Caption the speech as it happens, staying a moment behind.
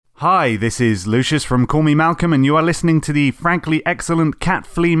Hi, this is Lucius from Call Me Malcolm, and you are listening to the frankly excellent Cat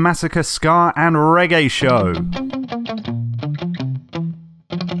Flea Massacre Ska and Reggae Show.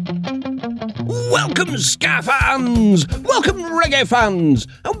 Welcome, ska fans! Welcome, reggae fans!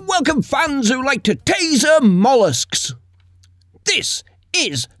 And welcome, fans who like to taser mollusks! This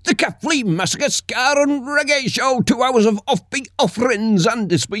is the Cat Flea Massacre Ska and Reggae Show, 2 hours of offbeat offerings, and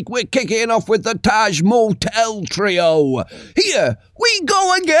this week we're kicking off with the Taj Motel Trio. Here we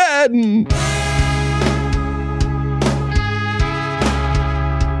go again!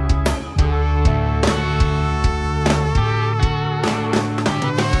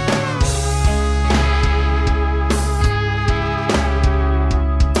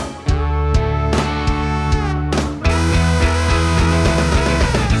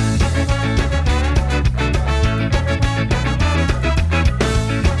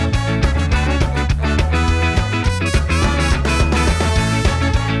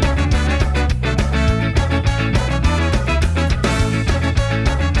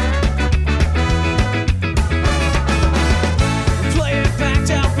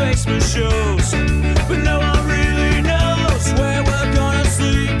 Shows, but no one really knows where we're gonna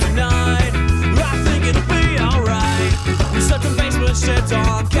sleep tonight. I think it'll be alright. We slept in basement sheds,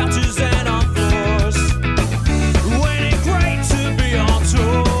 on couches and on floors. Waiting great to be on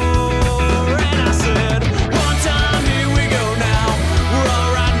tour. And I said, one time, here we go now. We're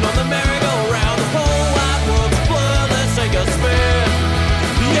all riding on the merry-go-round. The whole wide world's a blur, let's take a spin.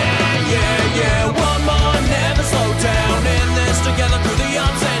 Yeah, yeah, yeah. One more, never slow down. In this together through the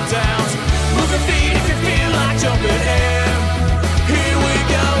ups and downs. Move your feet if you feel like jumping in. Here we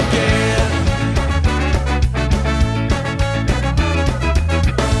go again.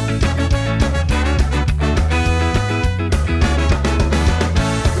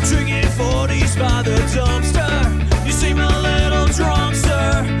 We're drinking 40s by the dumpster. You seem a little drunk,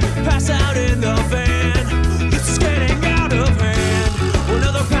 sir. Pass out in the van. This is getting out of hand.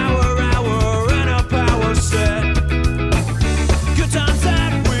 Another power hour and a power set. Good times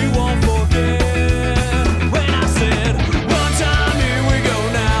that we won't forget. When I said, one time, here we go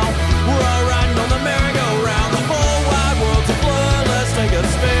now. We're all riding on the merry-go-round. The whole wide world's a blur, let's take a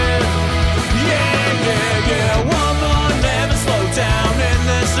spin. Yeah, yeah, yeah. One more, never slow down. In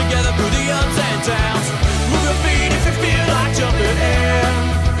this together through the ups and downs. Move your feet if you feel like jumping in.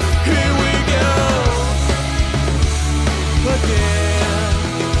 Here we go again.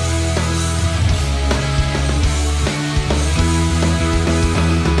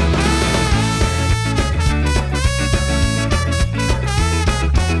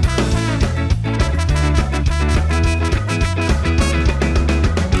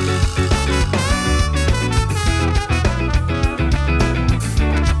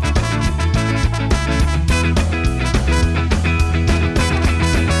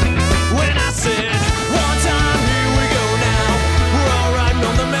 When I said, one time, here we go now. We're all riding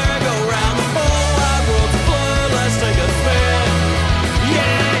on the merry-go-round. The whole wide world's a blur, let's take a spin.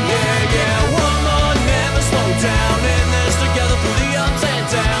 Yeah, yeah, yeah. One more, never slow down. In this together through the ups and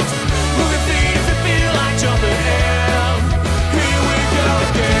downs. Move your feet if you feel like jumping in. Here we go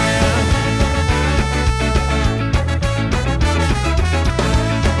again.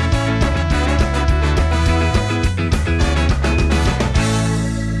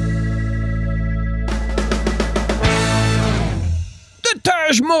 The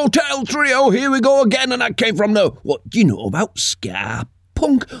Taj Motel Trio, here we go again, and that came from the What Do You Know About Ska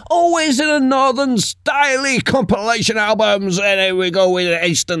Punk, always in the Northern Styly compilation albums, and here we go with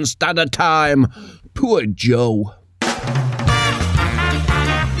Eastern Standard Time, Poor Joe.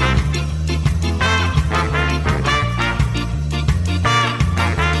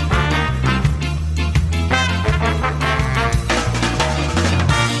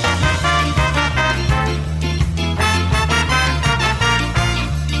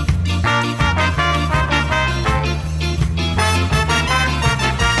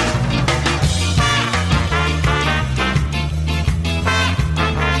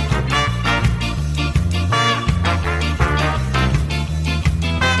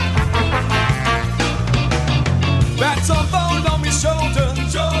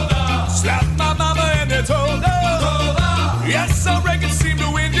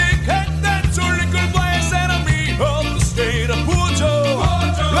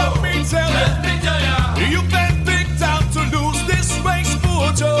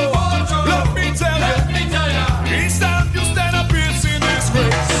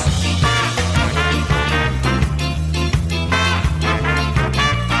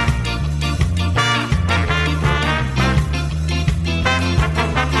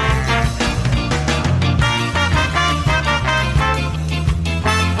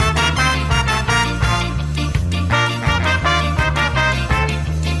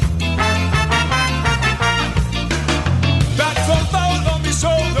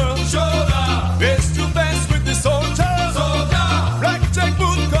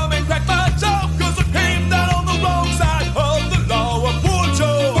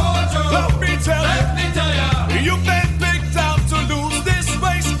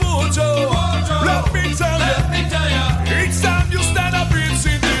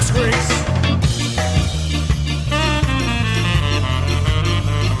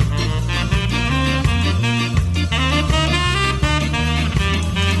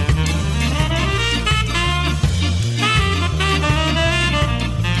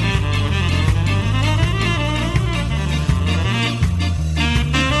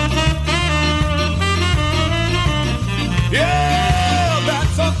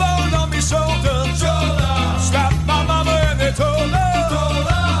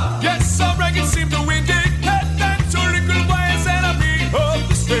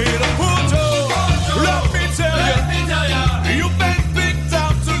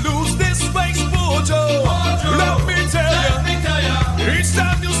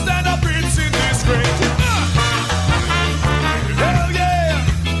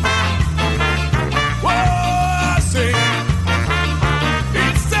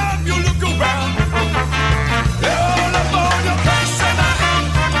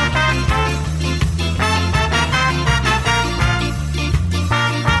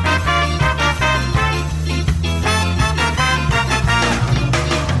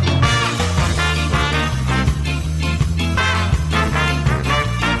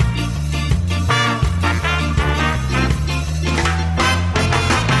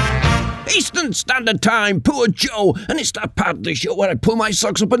 Eastern Standard Time. Poor Joe, and it's that part of the show where I pull my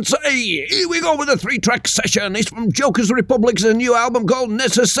socks up and say, here we go with a 3-track session. It's from Jokers Republic's new album called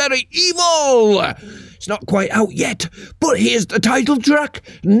Necessary Evil. It's not quite out yet, but here's the title track,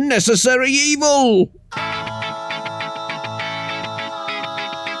 Necessary Evil.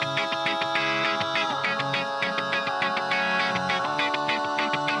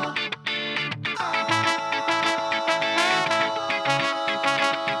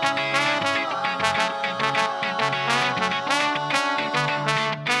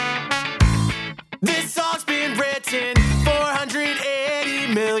 This song's been written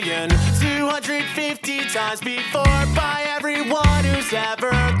 480 million, 250 times before by everyone who's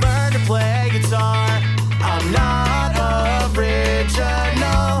ever learned to play guitar. I'm not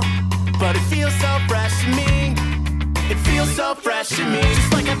original, but it feels so fresh to me. It feels so fresh to me.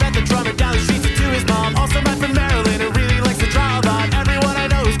 Just like I met the drummer down the street to his mom. Also met from Maryland who really likes to draw a lot. Everyone I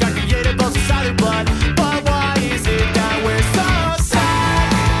know who's got creative both inside their blood. But why is it that we're so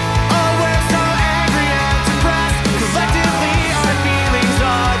sad? Oh, we're so angry and depressed. Collectively our feelings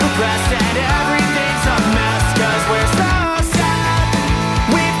are repressed and everything's a mess. Cause we're so sad.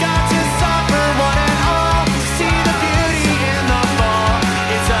 We've got to suffer one and all to see the beauty in the fall.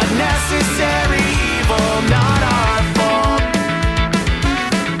 It's a necessary evil, not our fault.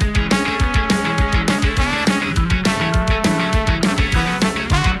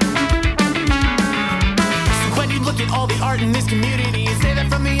 So when you look at all the art in this community and say that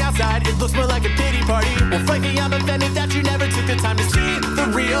from the outside it looks more like a pity party, well frankly I'm offended that you never took the time to see the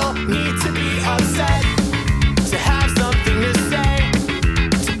real need to be upset, to have something to say,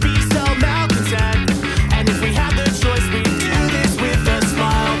 to be so malcontent. And if we had the choice we'd do this with a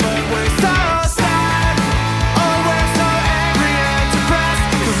smile, but we're so sad. Oh, we're so angry and depressed.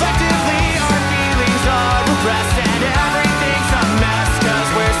 Collectively our feelings are repressed and everything's a mess. Cause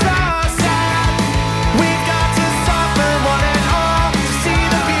we're so sad. We've got to suffer one and all to see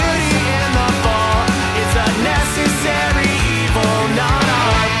the beauty in the fall. It's a necessary evil, not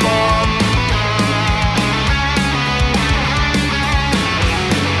our fault.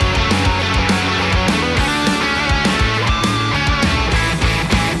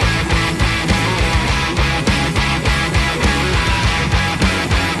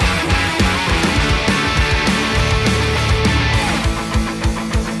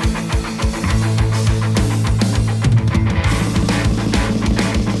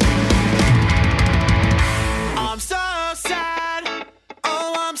 I'm so sad.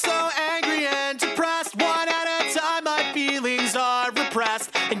 Oh, I'm so angry and depressed. One at a time, my feelings are repressed.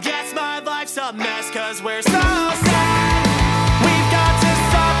 And yes, my life's a mess, cause we're so sad. We've got to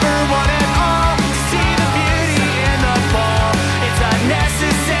suffer one and all to see the beauty in the fall. It's a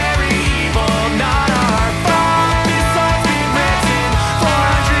necessary evil, not our fault. This song's been written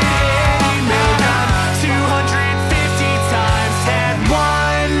 480 million, 250 times and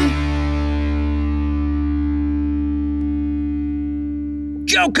one.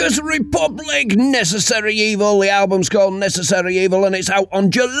 Jokers Republic, Necessary Evil. The album's called Necessary Evil and it's out on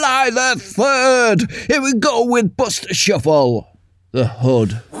July the 3rd. Here we go with Buster Shuffle, The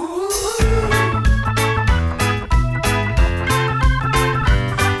Hood.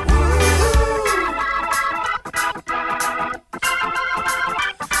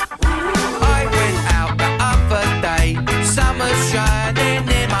 I went out the other day, summer's shining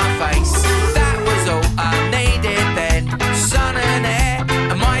in my face. That was all I needed then, sun and air,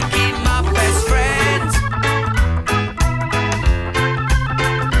 and Mikey, my best friend.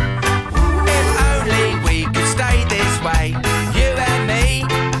 If only we could stay this way, you and me,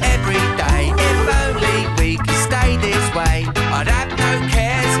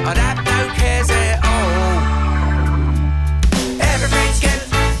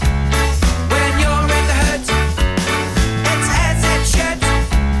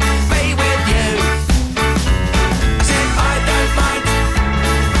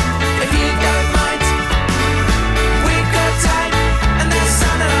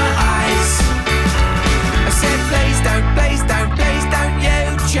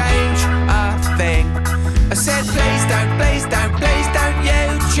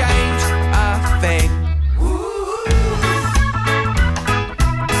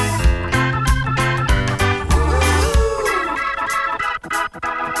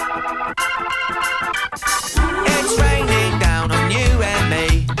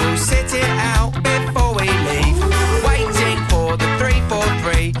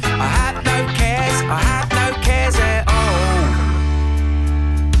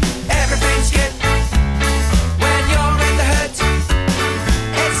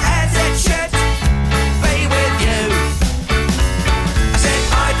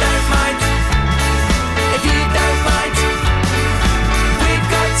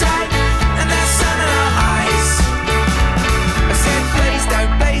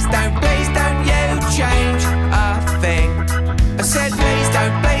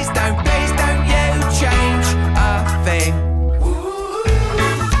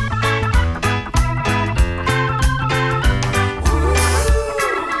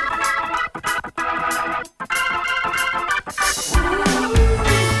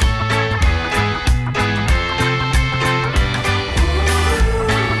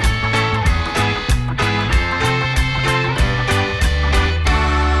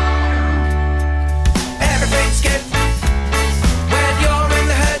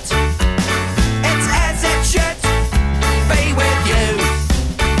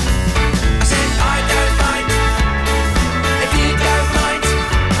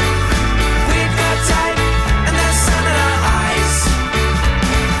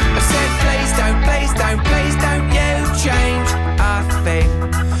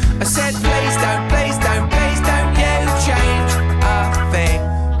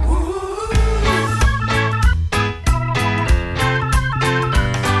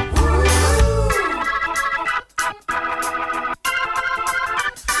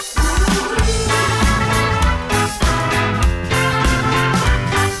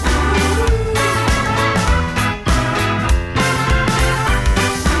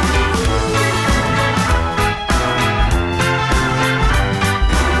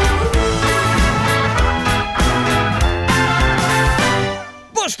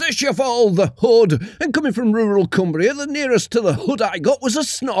 Master Shuffle, the Hood. And coming from rural Cumbria, the nearest to the hood I got was a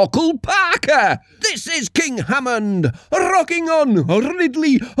Snorkel Parker. This is King Hammond, rocking on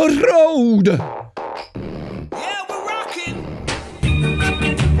Ridley Road. Yeah, we're rocking.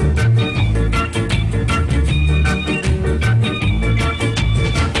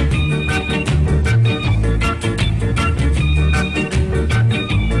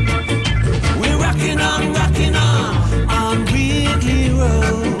 We're rocking on Ridley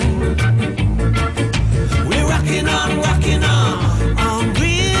Road. We're rocking on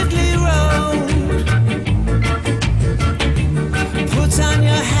Ridley Road. Put on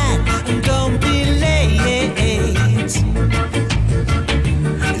your hat and don't be late.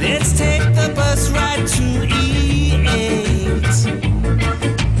 Let's take the bus ride to E8.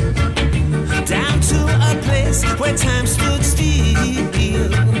 Down to a place where time stood still.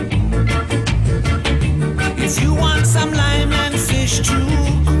 If you want some lime and fish to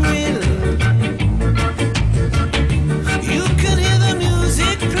grill, you can hear the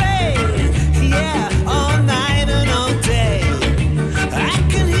music play, yeah, all night and all day. I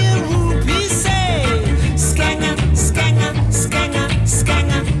can hear Ruby say, skanga, skanga, skanga,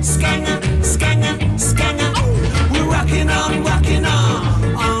 skanga, skanga, skanga, skanga. We're rocking on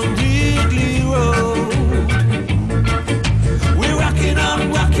Ridley Road. We're rocking on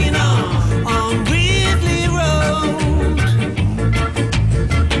Ridley Road.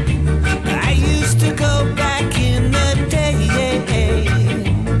 I used to go back in the day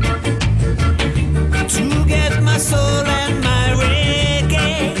to get my soul and my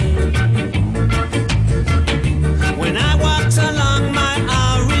reggae. When I walked along my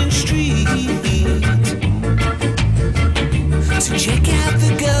orange street to check out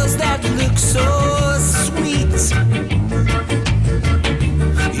the girls that look so sweet,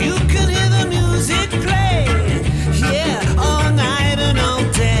 you can hear the music play, yeah, all night and all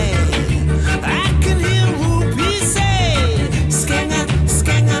day. I can hear Ruby say, skanga,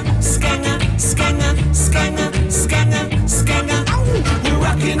 skanga, skanga, skanga, skanga, skanga, skanga. We're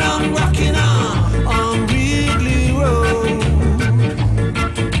rocking on Ridley Road.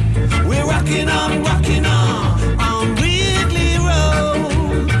 We're rocking on Ridley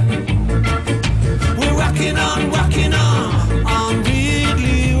Road. We're rocking on Ridley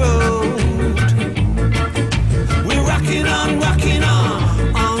Road. We're rocking on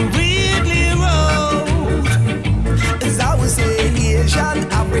Ridley Road. As I would say,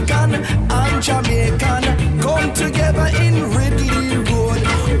 Asian, African, and Jamaican come together in Ridley Road.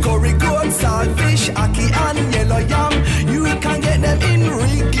 Curry goat, saltfish, ackee, and yellow yam. You can get them in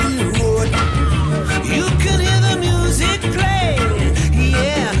Ridley Road. You can hear the music play,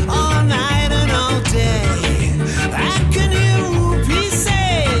 yeah, all night and all day. I can hear Ruby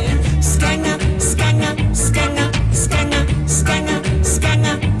say, skanga, skanga, skanga, skanga, skanga,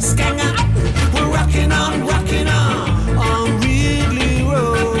 skanga, skanga. We're rocking on Ridley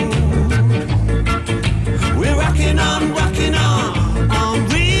Road. We're rocking on Ridley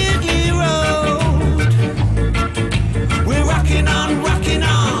Road. We're rocking on Ridley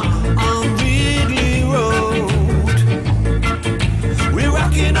Road. We're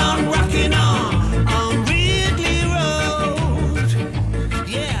rocking on Ridley Road.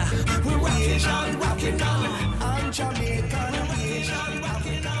 Yeah, we're rocking on Jamaican, Asian,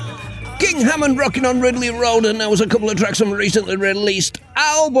 King Hammond rocking on Ridley Road, and there was a couple of tracks from recently released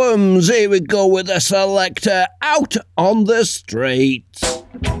albums. Here we go with a selector, Out on the Streets.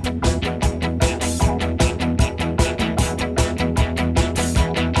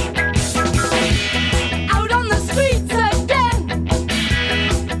 Out on the streets again,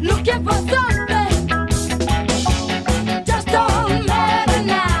 looking for something. Just don't matter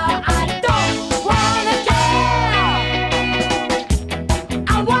now. I don't wanna care.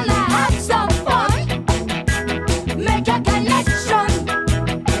 I wanna have some fun, make a connection,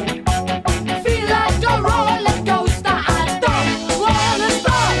 feel like a roller coaster. I don't wanna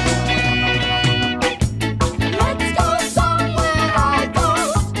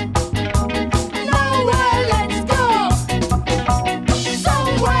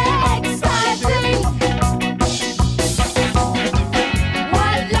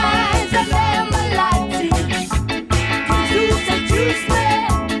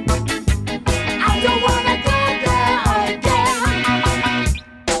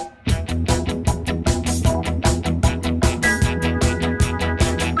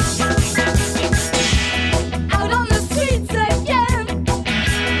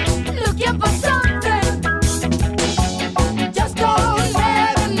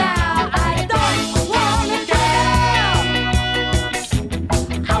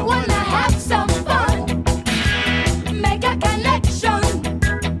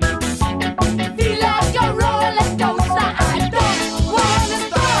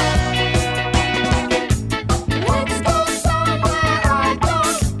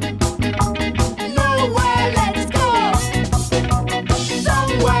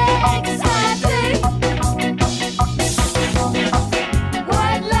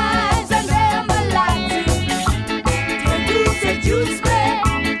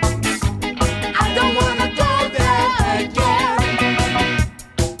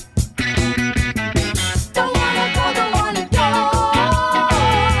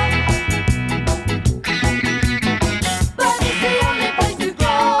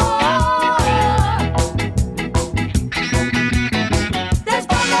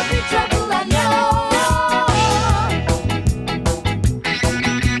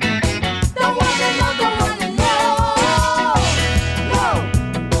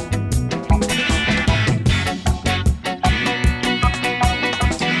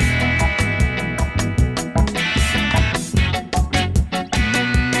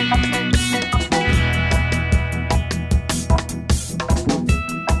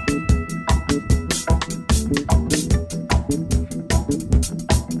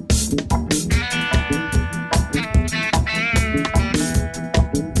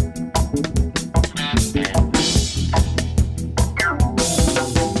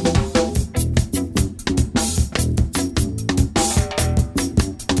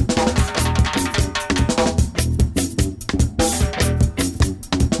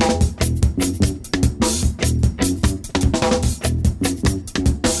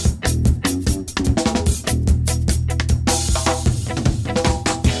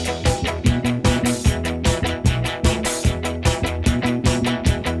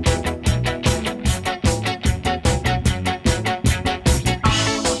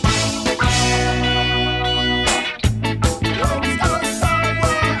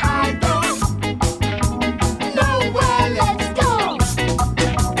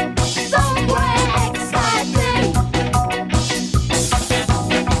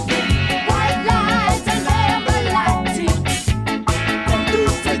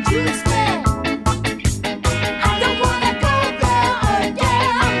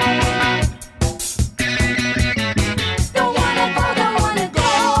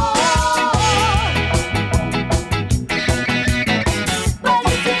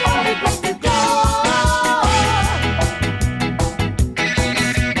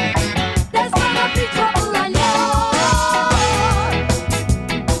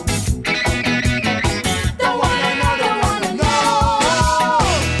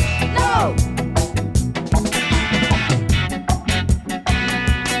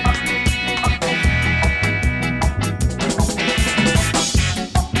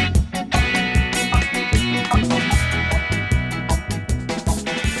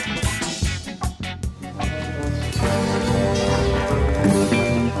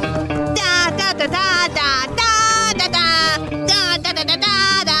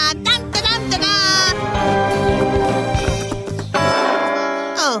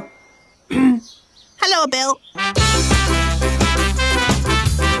Oh. Hello, Bill.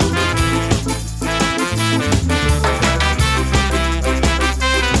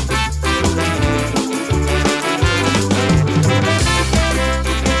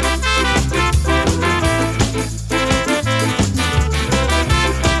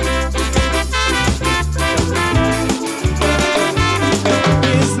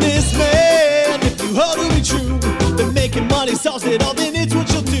 Businessman, if you hold to be true, then making money solves it all, then it's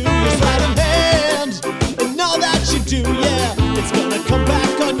what you'll do. You're sleight of hand, and all that you do, yeah, it's gonna come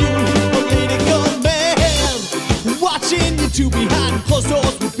back on you. Political man, watching you two behind closed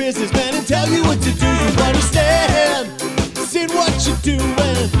doors with businessmen and tell you what to do. You understand, see what you do,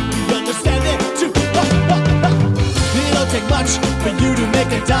 and you understand it too. It don't take much for you to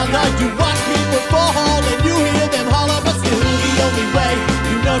make a dollar. You watch people fall and you hear them holler, but still the only way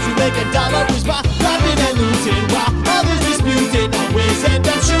you know to make a dollar is by robbing and losing while others disputing. Always end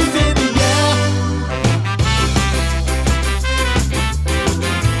up choosing the air.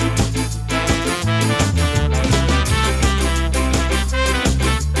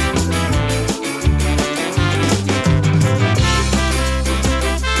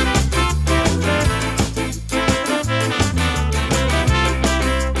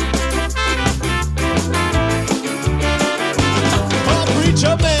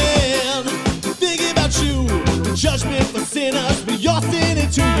 Preacher man, thinking about you, the judgment for sinners, but you're sinning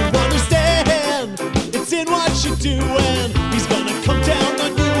too. You understand, it's in what you do, and he's gonna come down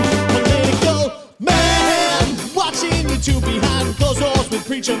on you. Political man, watching you two behind closed doors with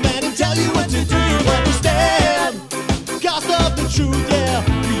preacher man and tell you what to do. You understand, gossip the truth, yeah,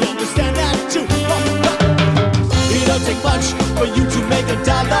 we understand that too. It don't take much for you to make a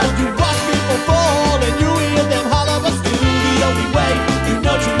dollar. You watch people fall and you hear them holler, but still the only way you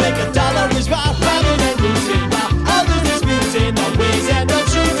know to make a dollar is by robbing and losing while others disputing. Always end up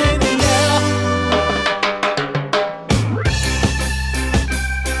choosing the air.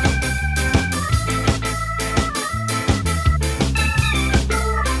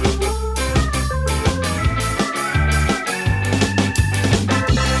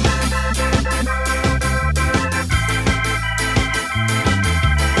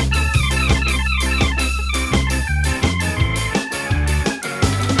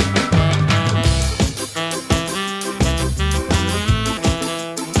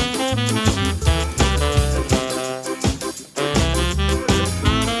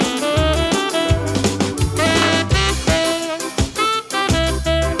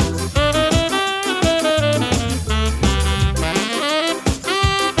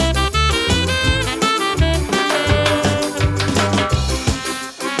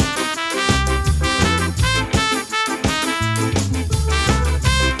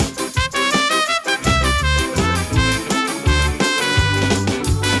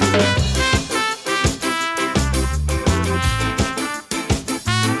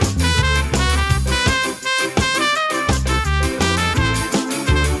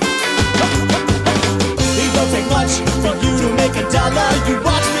 It don't take much for you to make a dollar. You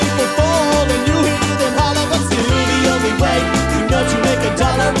watch people fall and you hear them holler, but still the only way you know to make a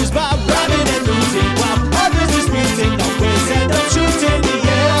dollar is by robbing and losing while others disputing. Always end up choosing the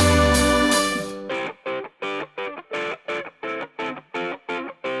air.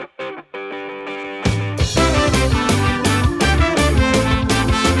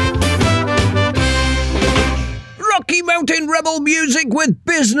 Rocky Mountain Rebel music with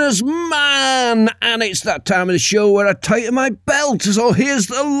Businessman. And it's that time of the show where I tighten my belt. So here's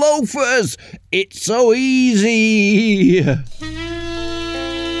the loafers. It's so easy.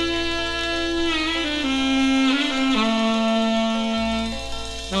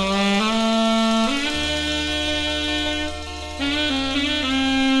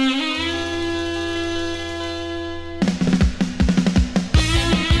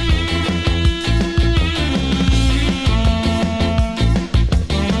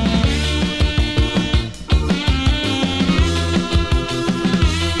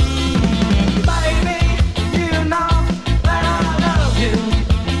 Baby, you know that I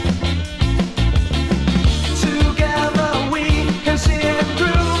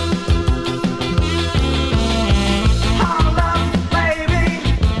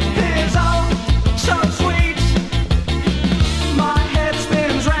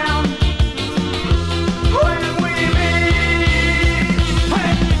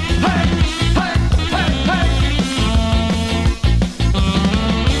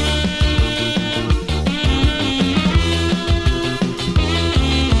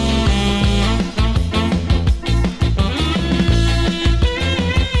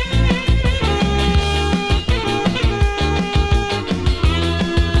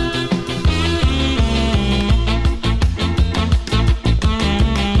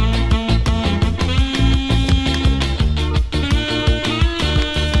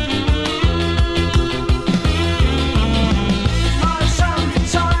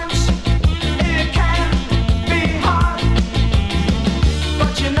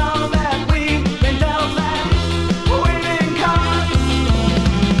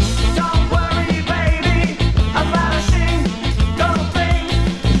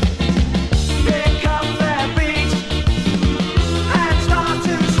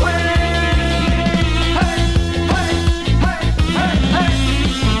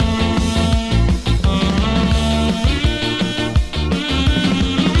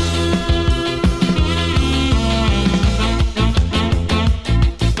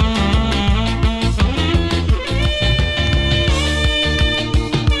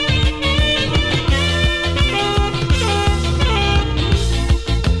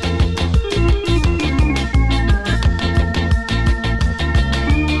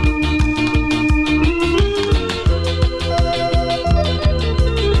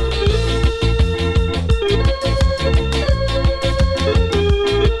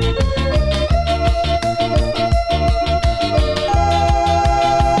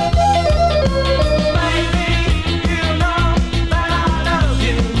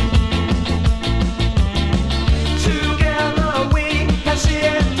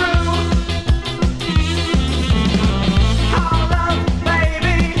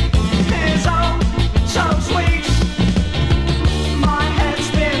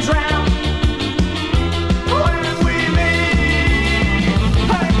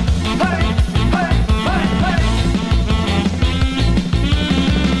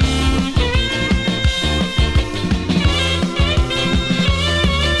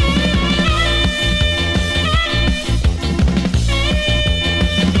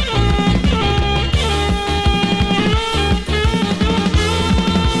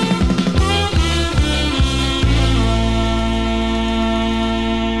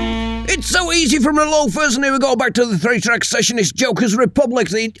Katie from the Loafers, and here we go back to the 3-track session. It's Joker's Republic,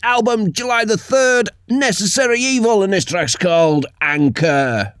 the album July the 3rd, Necessary Evil, and this track's called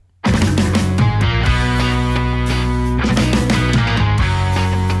Anchor.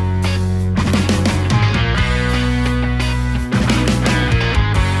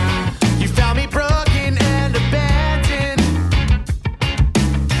 You found me broken and abandoned,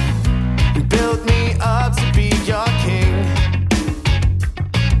 and built me up to be your king.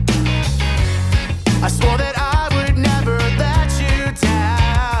 I swore that I would never let you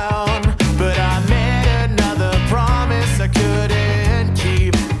down, but I made another promise I couldn't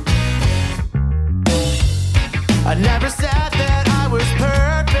keep. I never said that I was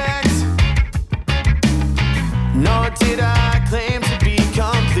perfect, nor did I claim to be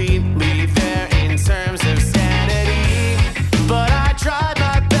completely there in terms of sanity. But I tried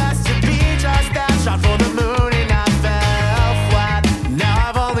my best to be just that, shot for the moon and I fell flat. Now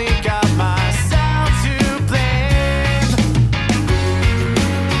I've only got myself to blame.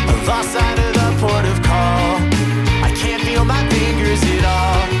 I lost sight of the port of call. I can't feel my fingers at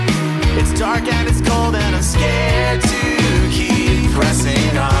all. It's dark and it's cold and I'm scared to keep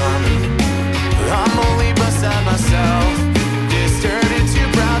pressing on. I'm only beside myself, disturbed and too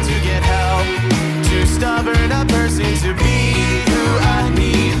proud to get help. Too stubborn a person to be who I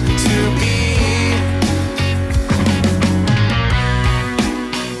need to be.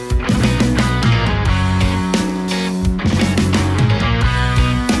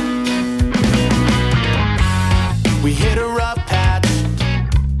 We hit a rough patch.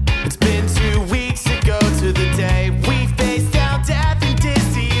 It's been 2 weeks ago to the day we faced down death and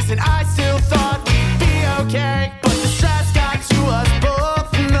disease, and I still thought we'd be okay. But the stress got to us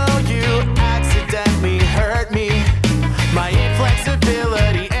both, and though you accidentally hurt me, my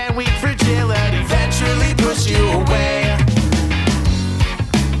inflexibility and weak fragility eventually pushed you away.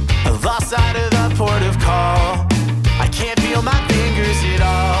 I lost sight of the port of call. I can't feel my fingers at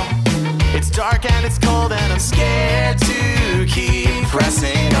all. It's dark and it's cold and I'm scared to keep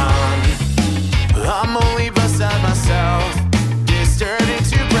pressing on. I'm only beside myself, disturbed and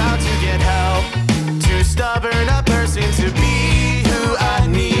too proud to get help. Too stubborn a person to be who I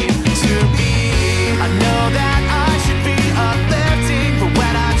need to be. I know that I should be uplifting, but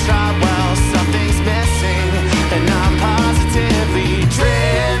when I try, well, something's missing. And I'm positively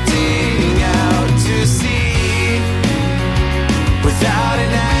drifting out to sea without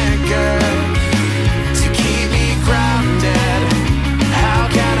an anchor to keep me grounded. How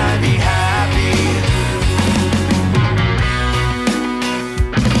can I be happy?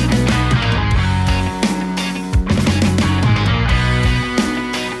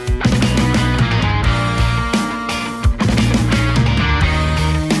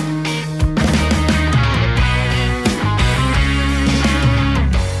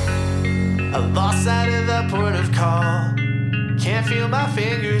 I lost sight of the port of call. Can't feel my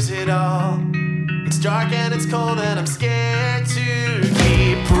fingers at all. It's dark and it's cold and I'm scared to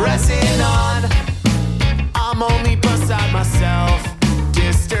keep pressing on. I'm only beside myself,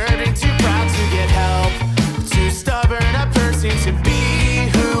 disturbed and too proud to get help. Too stubborn a person to be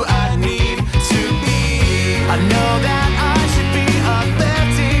who I need to be. I know that I should be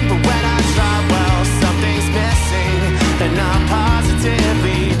uplifting, but when I try, well, something's missing. And I'm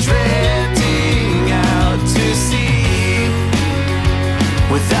positively drifting out to sea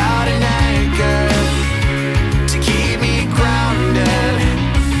without an anchor to keep me grounded.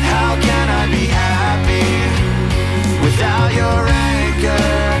 How can I be happy without your anchor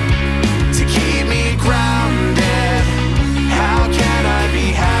to keep me grounded? How can I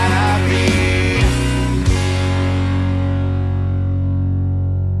be happy?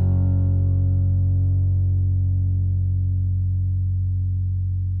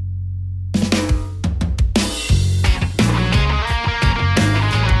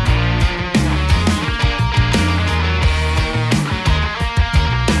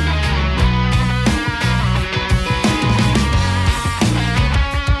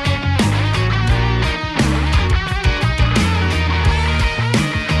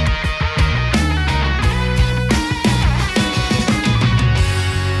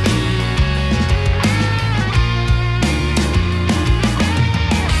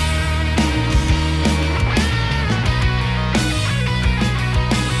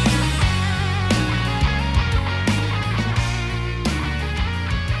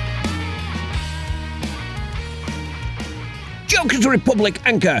 Joker's Republic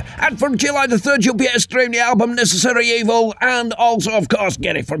Anchor, and from July the 3rd you'll be able to stream the album Necessary Evil, and also of course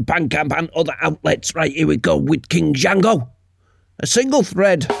get it from Bandcamp and other outlets. Right, here we go with King Django, A Single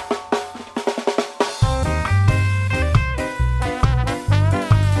Thread.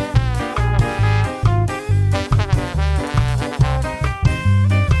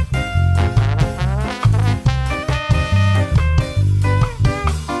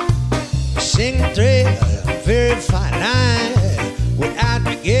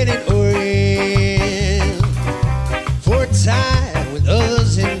 with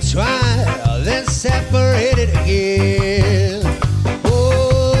others entwined, then separated again.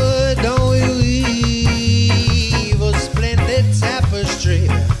 Oh, don't we weave a splendid tapestry?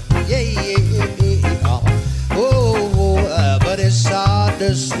 Yeah, yeah, yeah. Oh, but it's hard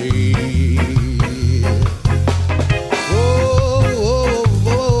to see.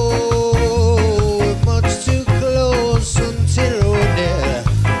 Much too close until we're dead.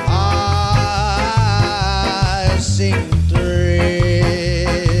 I sing thread.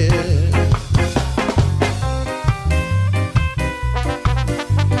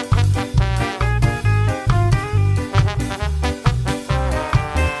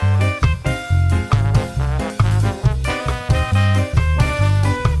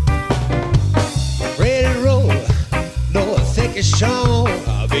 Ready to roll, no thick is shown,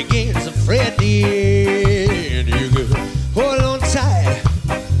 begins to fret the end. You could hold on tight,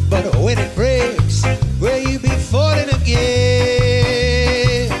 but when it breaks, will you be falling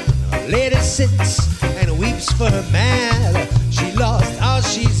again? A lady sits and weeps for her man. She lost all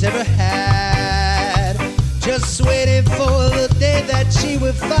she's ever had, just waiting for the day that she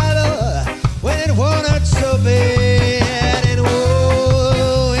would follow when it won't hurt so bad. And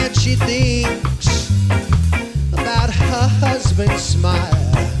oh, and she thinks about her husband's smile.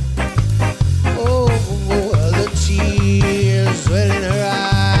 Oh, the tears well in her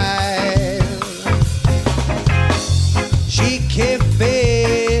eyes. She can't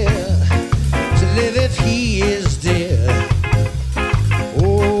bear to live if he is dead.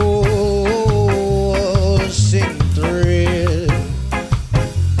 Oh, sing thread.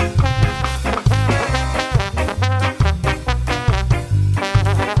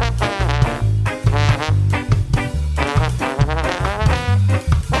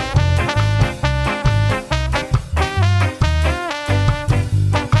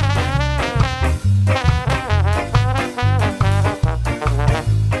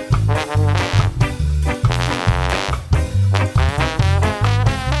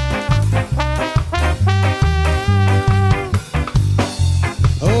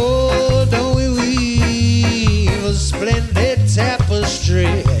 Oh, don't we weave a splendid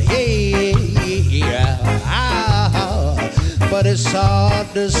tapestry? Yeah, yeah, but it's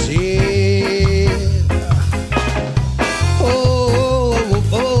hard to see. Oh,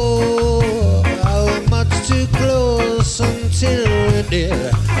 much too close until we're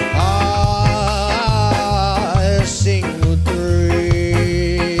dead. I sing thread.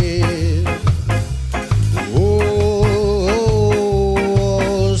 Oh,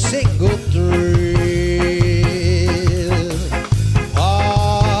 single thread.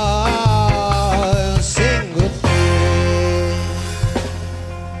 Ah, single thread.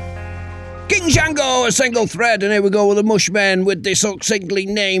 King Shango, a single thread, and here we go with the Mushmen with this succinctly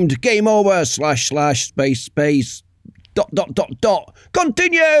named Game Over / space dot.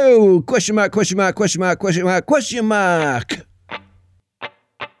 Continue! Question mark, question mark, question mark, question mark, question mark.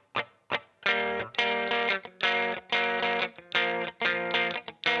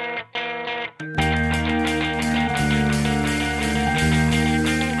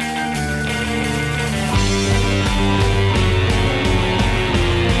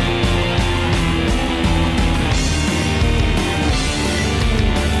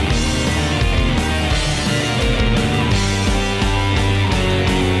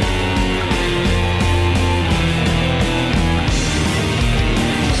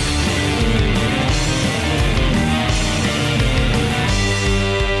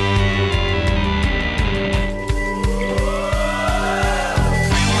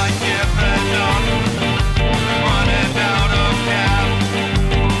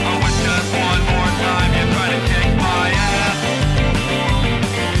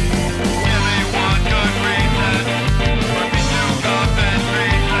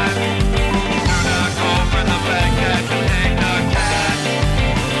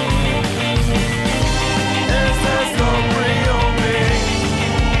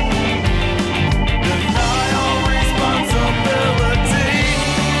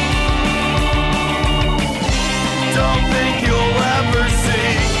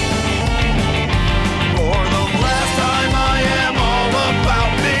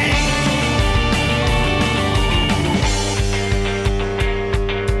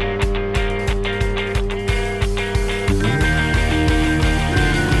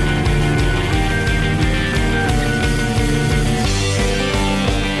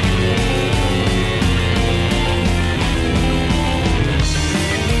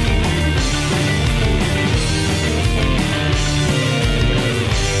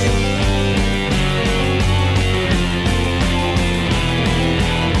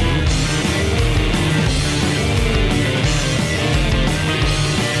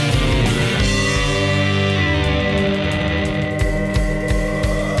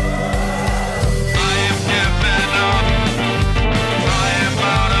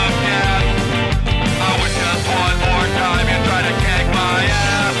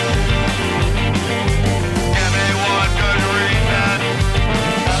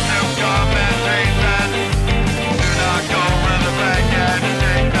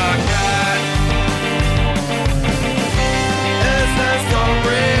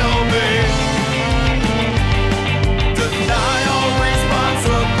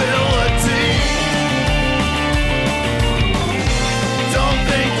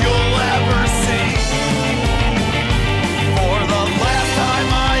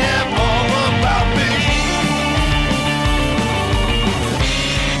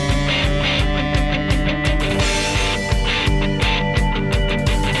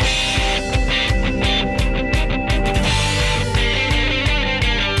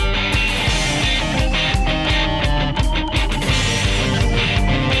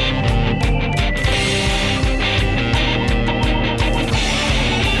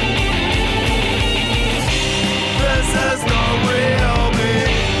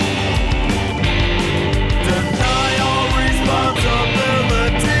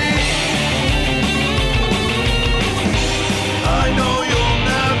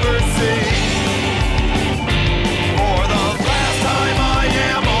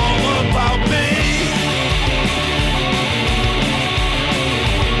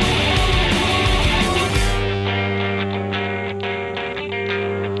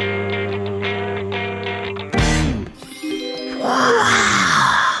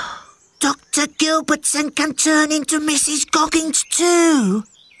 Gilbertson can turn into Mrs. Goggins too.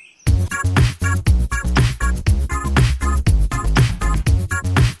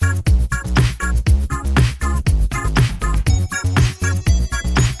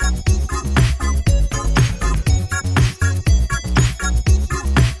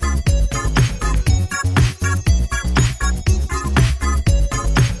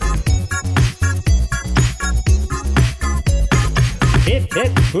 Hip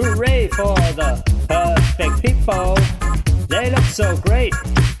hip hooray for the perfect people. They look so great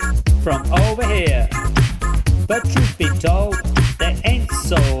from over here. But truth be told, they ain't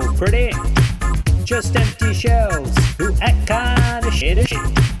so pretty. Just empty shells who act kinda shitty.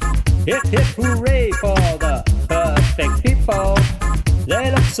 Hip hip hooray for the perfect people.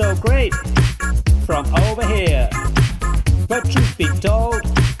 They look so great from over here. But truth be told,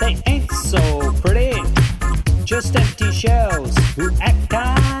 they ain't so pretty. Just empty shells who act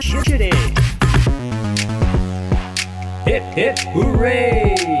kinda shitty. Hip hip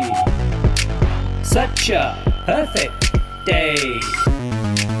hooray! Such a perfect day.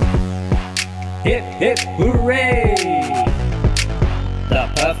 Hip hip hooray! The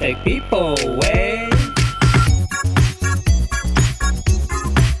perfect people way.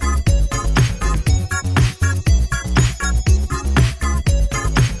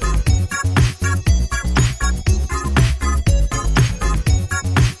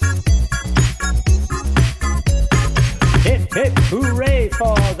 Hip hooray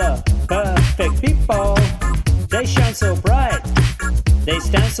for the perfect people. They shine so bright, they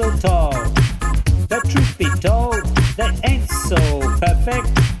stand so tall. But truth be told, they ain't so perfect.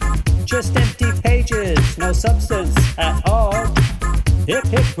 Just empty pages, no substance at all. Hip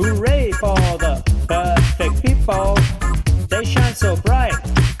hip hooray for the perfect people. They shine so bright,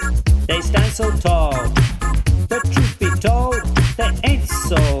 they stand so tall. But truth be told, they ain't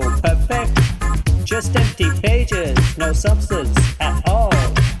so perfect. Just empty pages, no substance at all.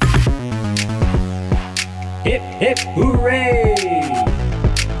 Hip hip hooray!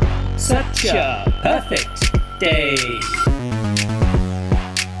 Such a perfect day.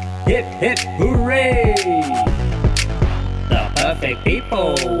 Hip hip hooray! The perfect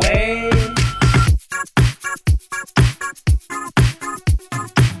people way.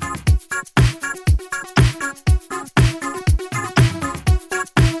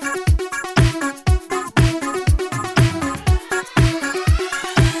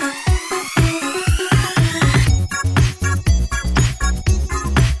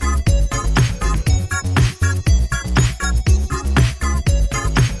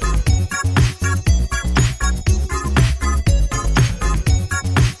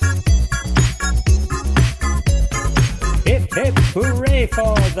 Hip hooray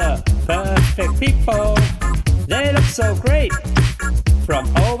for the perfect people. They look so great from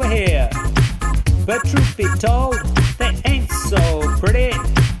over here. But truth be told, they ain't so pretty.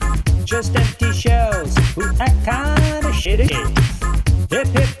 Just empty shells who act kinda shitty. Hip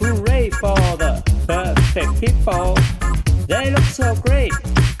hip hooray for the perfect people. They look so great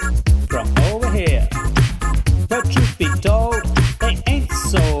from over here. But truth be told, they ain't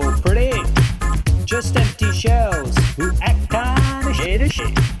so pretty. Just empty shells who act kinda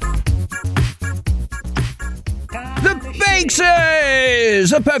shitty. The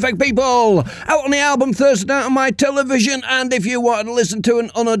Bakeses! The Perfect People! Out on the album Thursday Night on My Television, and if you want to listen to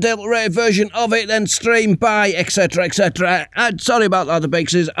an unadulterated version of it, then stream by, etc, etc. Sorry about that, the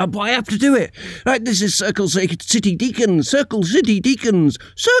Bakeses, but I have to do it. Right, this is Circle City Deacons. Circle City Deacons.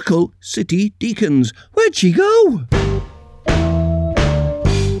 Circle City Deacons. Where'd she go?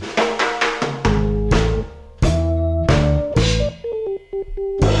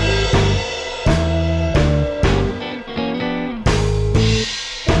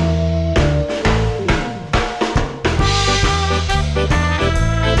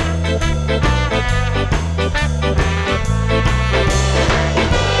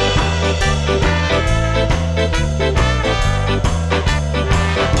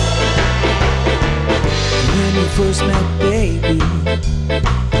 First met, baby,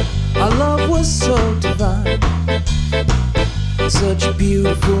 our love was so divine. Such a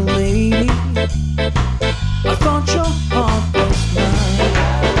beautiful lady, I thought your heart was mine.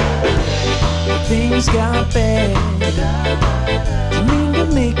 Things got bad, didn't mean to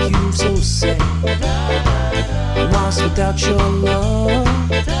make you so sad. I'm lost without your love.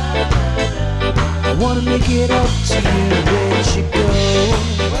 I wanna make it up to you. Where'd she go?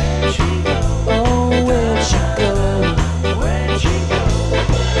 Where'd she go? Oh, where'd she go? Where'd she go?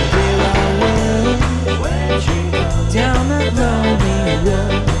 There I went. Where'd she go? Down that lonely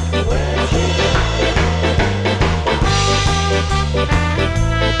road. Where'd she go?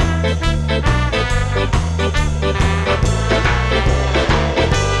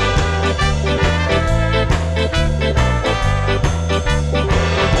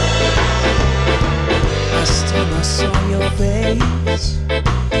 eyes,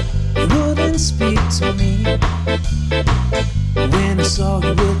 you wouldn't speak to me. When I saw you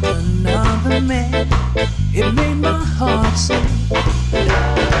with another man, it made my heart sing.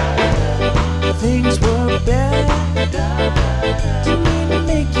 Things were bad, didn't mean to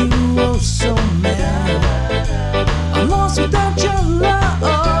make you oh so mad. I'm lost without your love.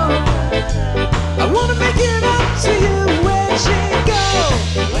 I wanna make it up to you. Where'd she go?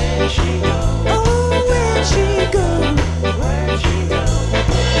 Where'd she go? Oh, where'd she go? Where'd she go?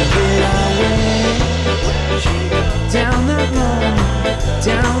 And then I went down that road,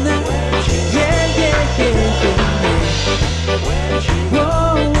 down that, yeah, yeah, yeah, yeah.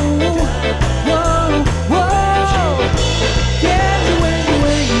 Whoa, whoa, whoa, yeah, you went,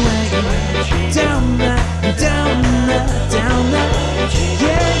 down that, down that, down that,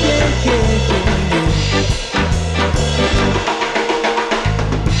 yeah, yeah, yeah, yeah.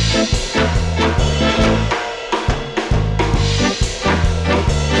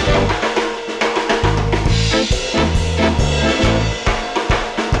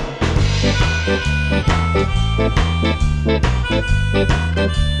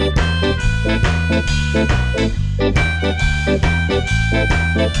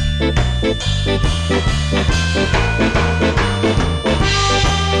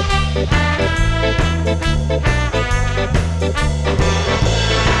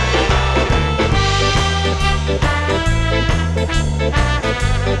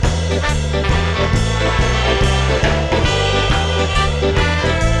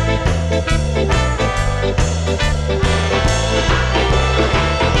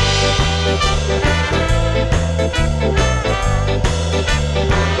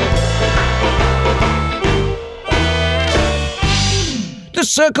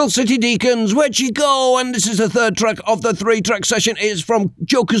 Circle City Deacons, Where'd She Go? And this is the third track of the 3-track session. It is from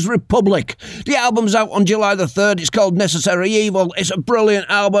Joker's Republic. The album's out on July the 3rd. It's called Necessary Evil. It's a brilliant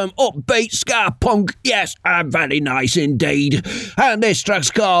album. Upbeat, ska punk. Yes, very nice indeed. And this track's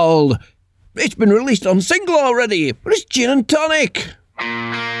called... It's been released on single already, but it's Gin and Tonic.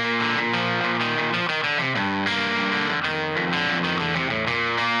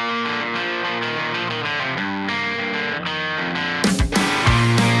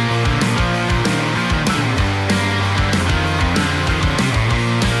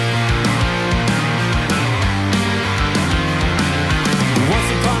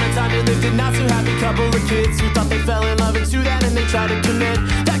 Not so happy couple of kids who thought they fell in love into that and they tried to commit.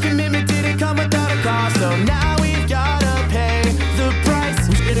 That commitment didn't come without a cost, so now we've gotta pay the price.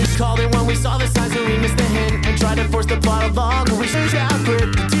 We should have called it when we saw the signs, but we missed the hint and tried to force the plot along. We should have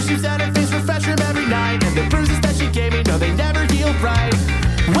quit. The tissues that her face refresh room every night, and the bruises that she gave me, no, they never healed right.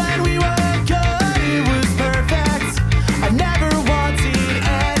 When we were good, it was perfect. I never wanted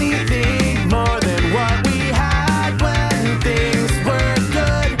anything more than what we had when things were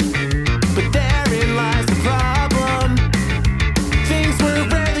good. But therein lies the problem. Things were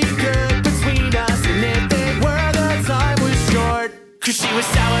really good between us, and if they were, the time was short. Cause she was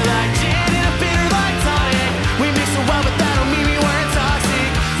sour like gin and a bitter like tonic. We mixed so well, but that don't mean we weren't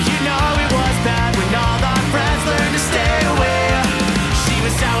toxic.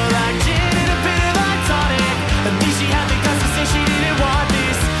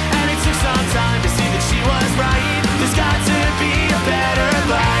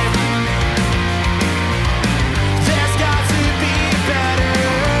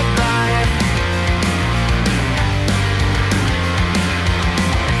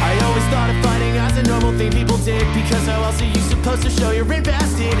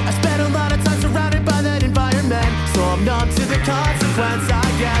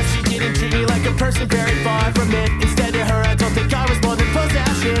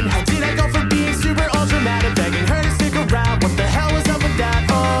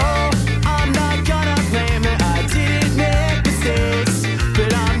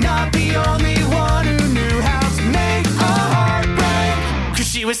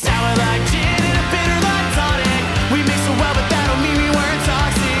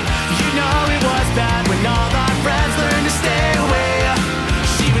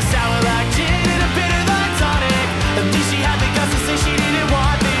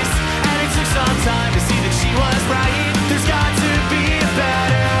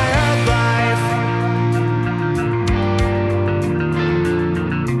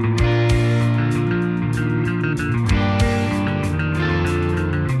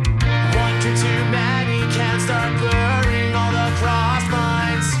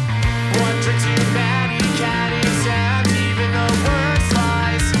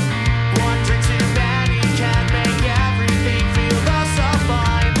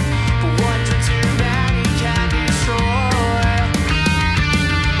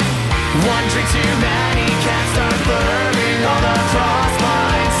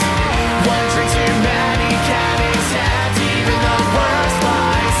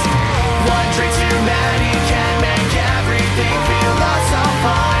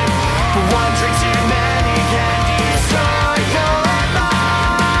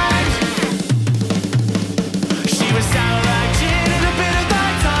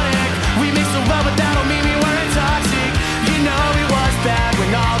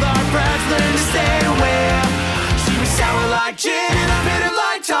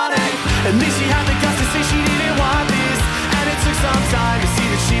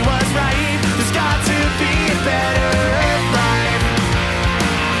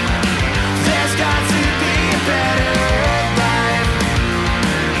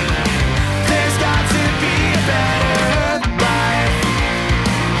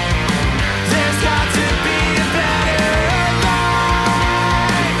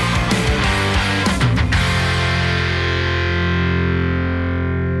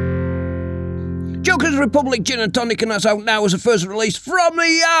 Republic Gin and Tonic, and that's out now as a first release from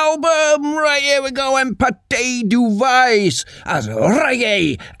the album. Right, here we go, Empate du Vice as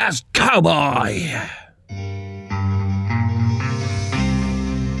Reggae as Cowboy.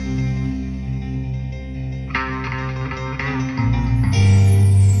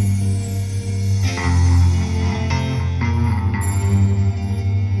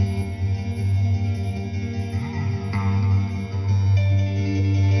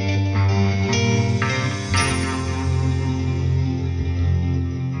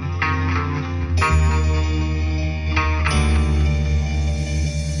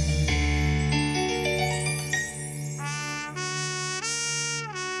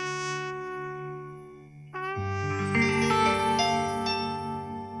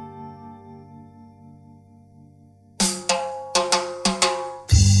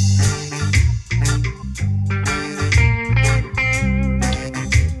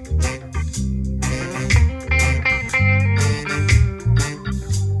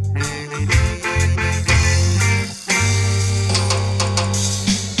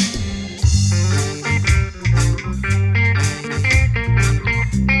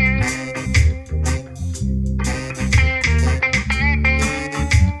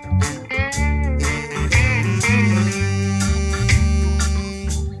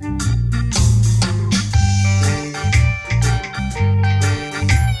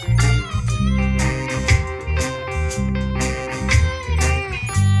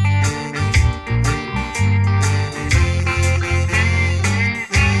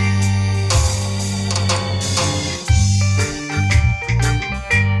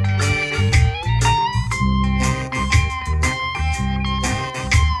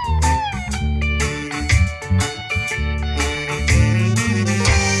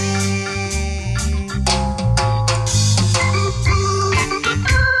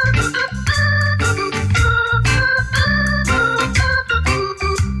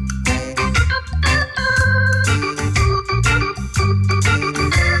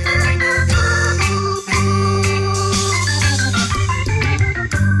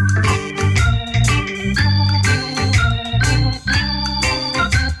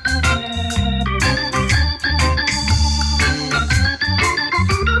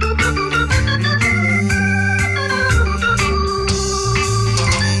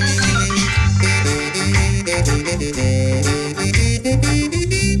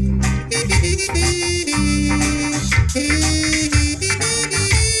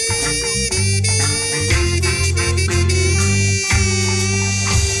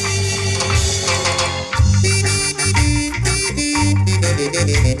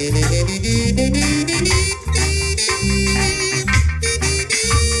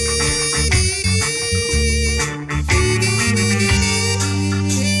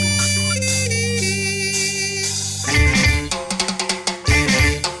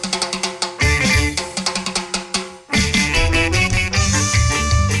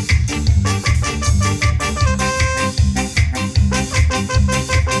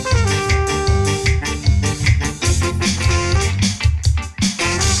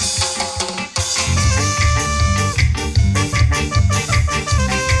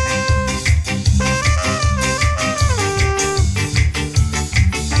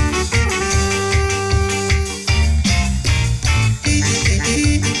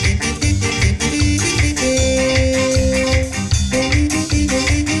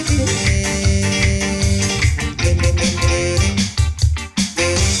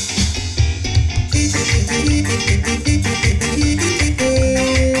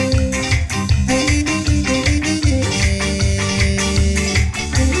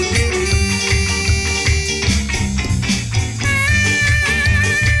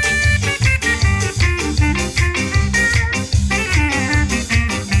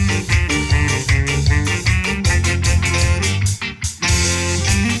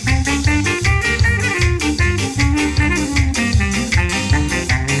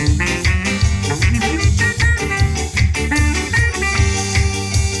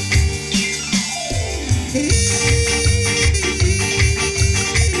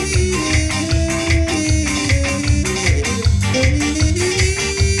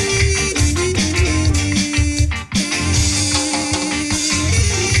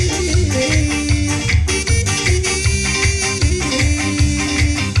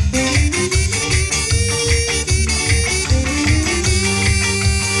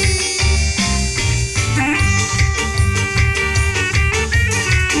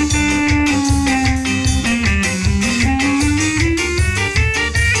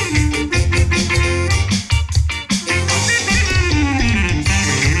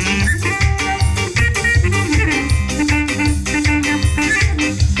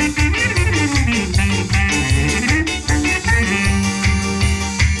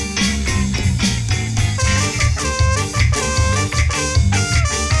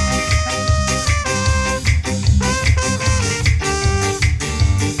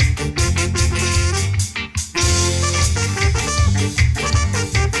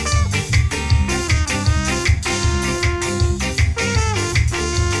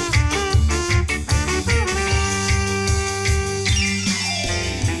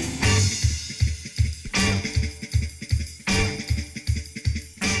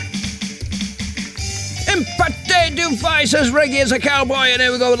 Impate du Fai says reggae is a cowboy, and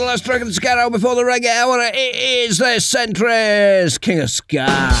here we go with the last track of the Ska Hour before the reggae hour. It is the Centris, King of Ska.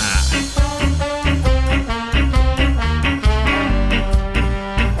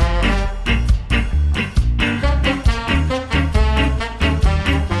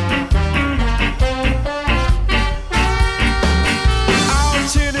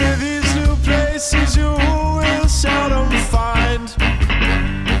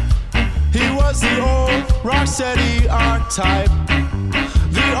 Rocksteady archetype,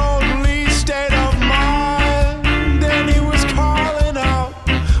 the only state of mind. And he was calling out,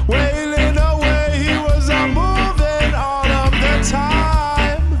 wailing away. He was moving all of the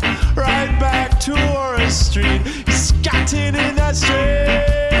time, right back to Orange Street. He's scatting in that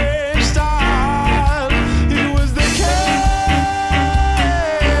strange style. He was the king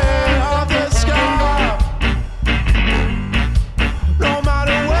of the ska. No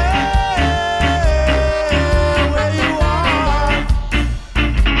matter where.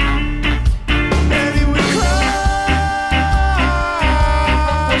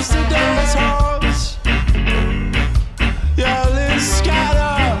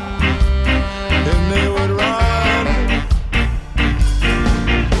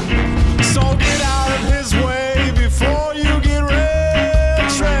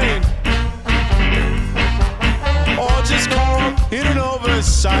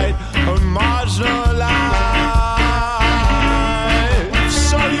 Sight of marginal life.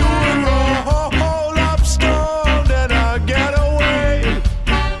 So you would roll up stoned and get away.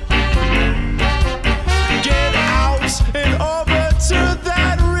 Get out and over to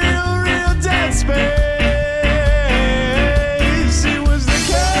that real dead space. He was the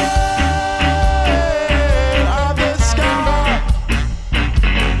king of the ska.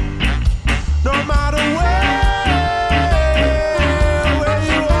 No matter where.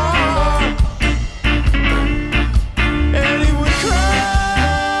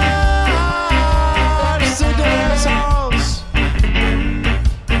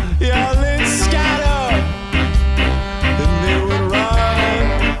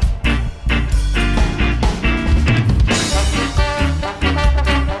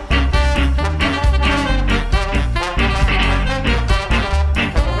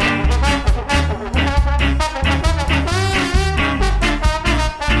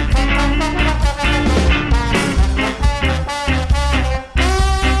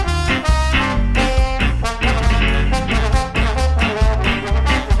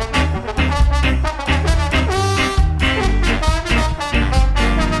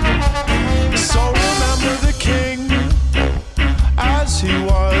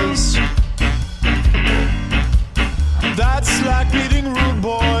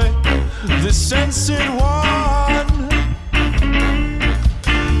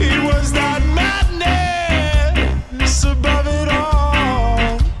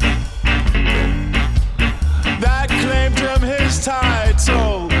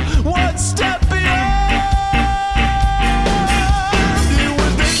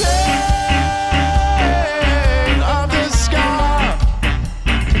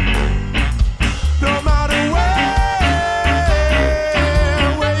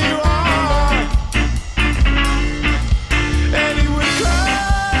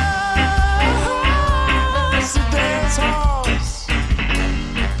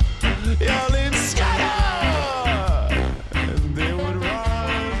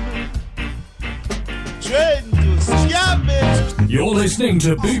 You're listening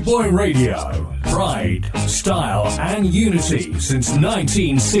to Boot Boy Radio. Pride, style, and unity since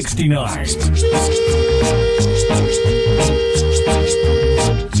 1969.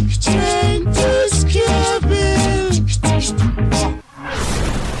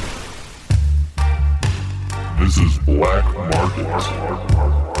 This is Black Market.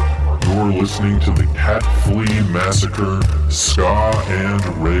 You're listening to the Cat Flea Massacre Ska and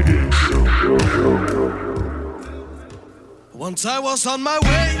Reggae Show. Once I was on my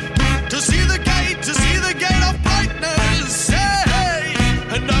way to see the gate of brightness, hey,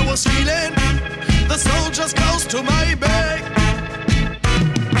 and I was feeling the soldiers close to my back.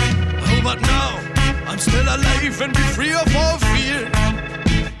 Oh, but now I'm still alive and be free of all fear,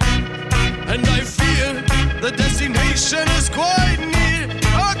 and I fear the destination is quite near.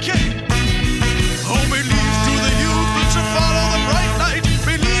 Okay, oh, believe to the youth that should follow the bright light.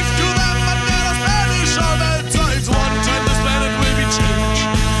 Believe to them that let us vanish all bad times. One time this planet will be changed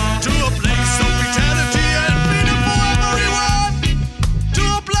to a place of vitality and freedom for everyone. To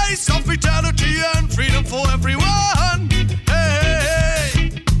a place of vitality and freedom for everyone.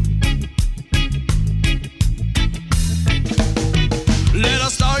 Hey, let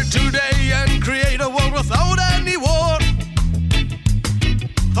us start today and create a world with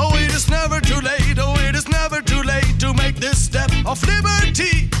of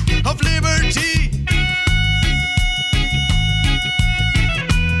liberty, of liberty.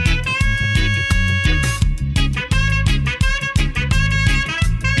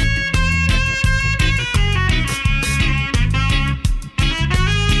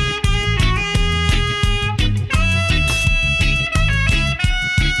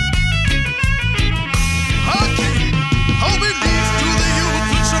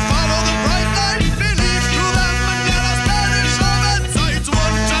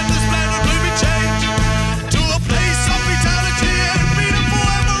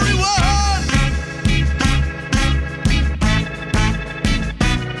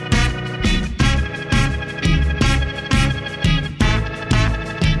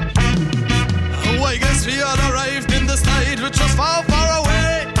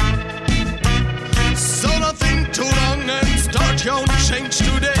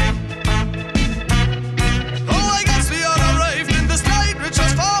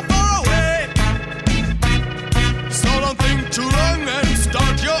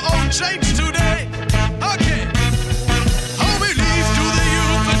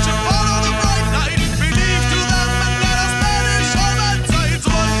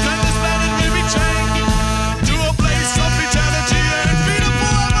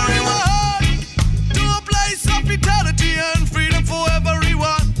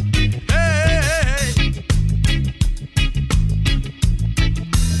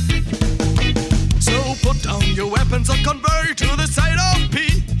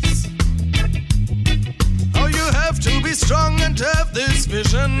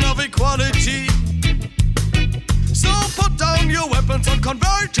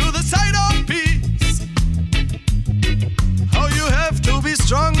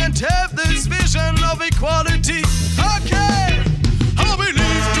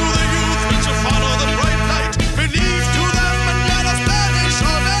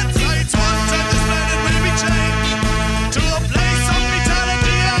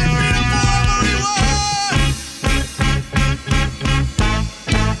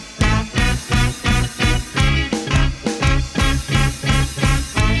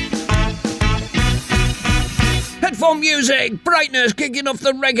 Music, brightness, kicking off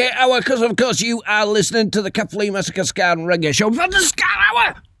the reggae hour, because of course you are listening to the Cat Flea Massacre Ska and Reggae Show for the Ska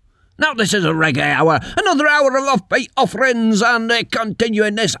Hour. Now this is a reggae hour, another hour of offbeat offerings, and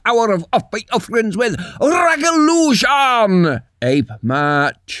continuing this hour of offbeat offerings with Reggalution, Ape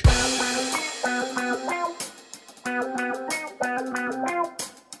March.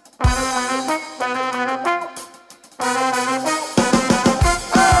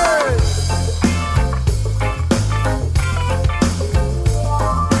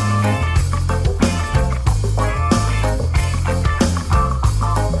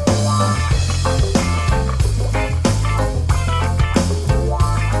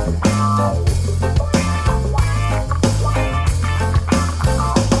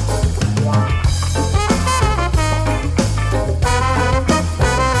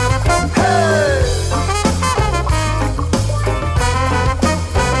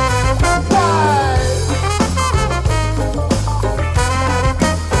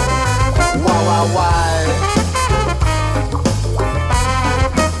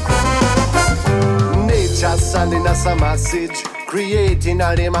 Creating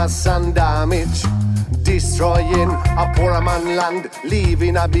all the mass and damage, destroying a poor man land,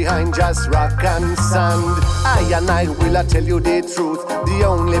 leaving a behind just rock and sand. I and I will tell you the truth, the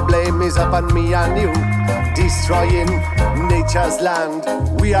only blame is upon me and you. Destroying nature's land,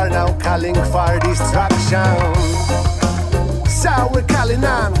 we are now calling for destruction. So we're calling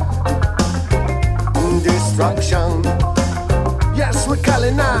on destruction. Yes, we're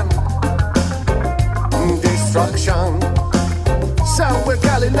calling on destruction. So we're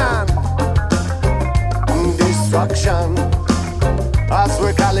calling on destruction, as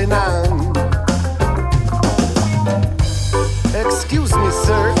we're calling on. Excuse me,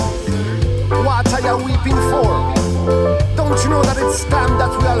 sir, what are you weeping for? Don't you know that it's time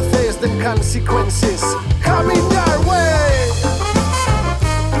that we all face the consequences coming our way?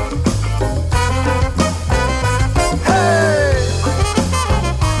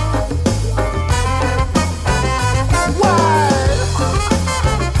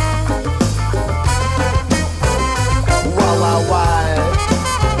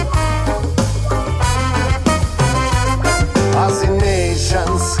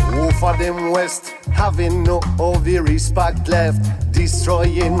 them west, having no respect left,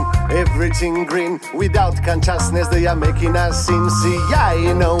 destroying everything green. Without consciousness, they are making us sin. See,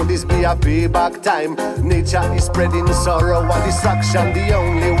 I know this be a payback time. Nature is spreading sorrow and destruction. The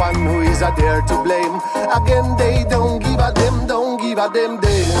only one who is there to blame. Again, they don't give a them, don't give a them.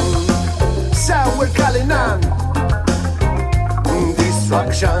 So we're calling on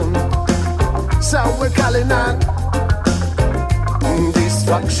destruction. So we're calling on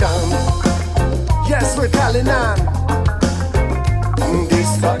destruction. Yes, we're calling on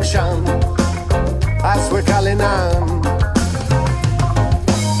destruction. As we're calling on.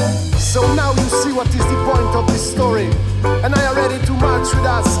 So now you see what is the point of this story. And I are ready to march with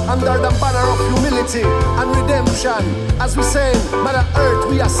us under the banner of humility and redemption. As we say, Mother Earth,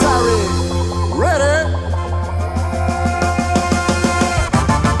 we are sorry. Ready?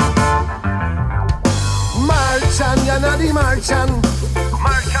 March, yana the march.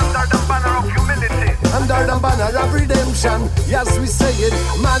 March under the banner of humility, under the banner of redemption. Yes, we say it,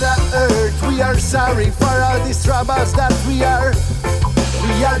 Mother Earth, we are sorry for all these troubles that we are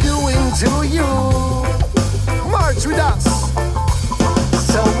doing to you. March with us.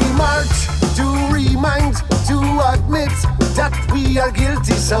 So we march to remind, to admit that we are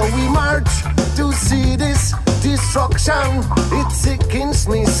guilty. So we march to see this destruction. It sickens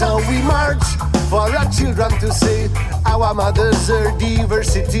me. So we march for our children to see our mothers are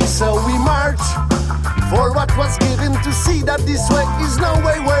diversity. So we march for what was given to see that this way is no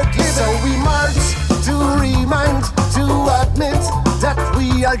way worth living. So we march to remind, to admit that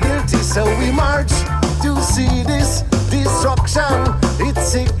we are guilty. So we march to see this destruction. It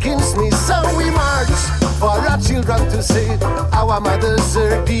sickens me. So we march for our children to see our mothers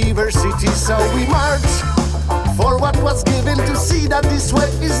are diversity. So we march for what was given to see that this way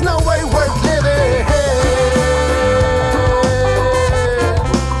is no way worth living.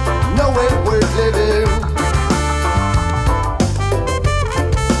 No way worth living.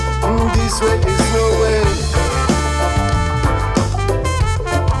 This way is no way.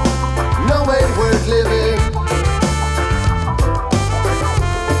 No way worth living.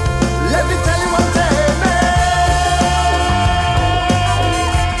 Let me tell you one thing,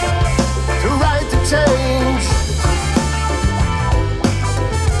 to right to change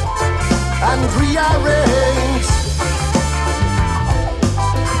and rearrange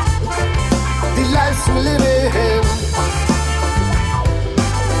the lives we live in.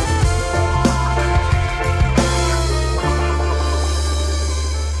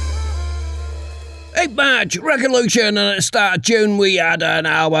 March, Revolution, and at the start of June we had an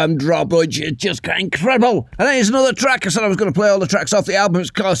album drop which is just incredible. And here's another track. I said I was going to play all the tracks off the album.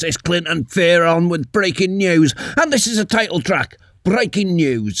 Of course, it's Clinton Fear on with Breaking News. And this is a title track, Breaking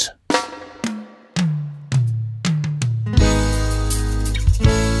News.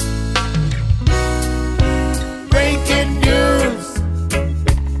 Breaking news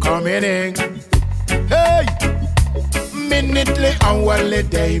coming in. Hey! Minutely, hourly,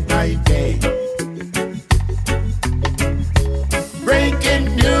 day by day.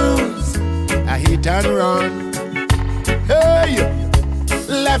 Breaking news, a hit and run. Hey,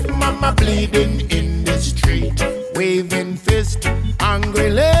 left mama bleeding in the street, waving fist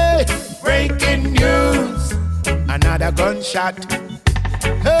angrily. Breaking news, another gunshot.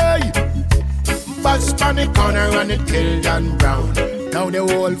 Hey, bus on the corner and it killed John Brown. Now the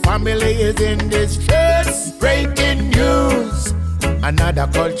whole family is in distress. Breaking news, another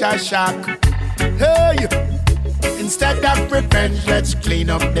culture shock. Hey. Instead of revenge, let's clean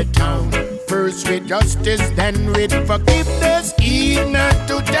up the town. First with justice, then with forgiveness. Heed not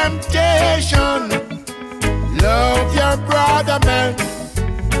to temptation. Love your brother, man.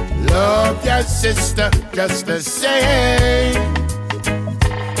 Love your sister, just the same.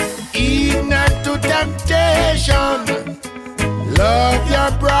 Heed not to temptation. Love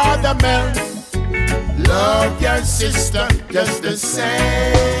your brother, man. Love your sister, just the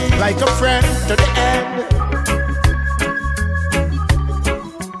same. Like a friend to the end.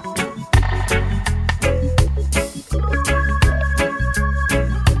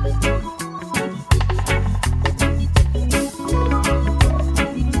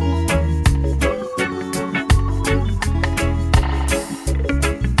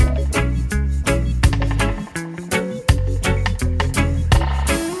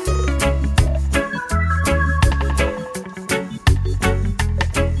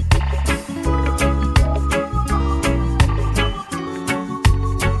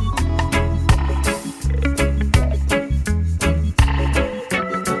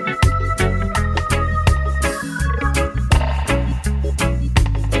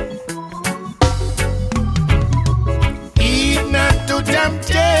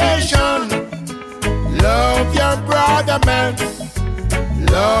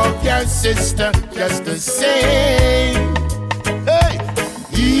 sister just the same. Hey,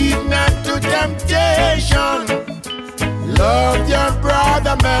 heed not to temptation. Love your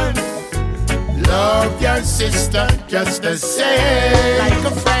brother, man. Love your sister just the same. Like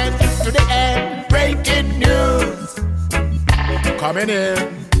a friend to the end. Breaking news coming in.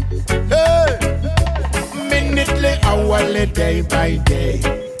 Hey, minutely, hourly, day by day.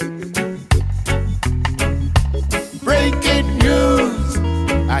 Breaking news,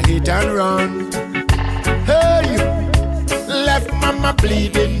 a hit and run. Hey, left mama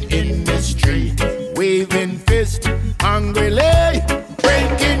bleeding in the street, waving fist angrily.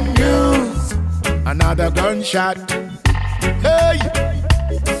 Breaking news, another gunshot. Hey,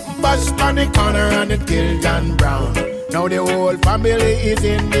 bust on the corner and it killed John Brown. Now the whole family is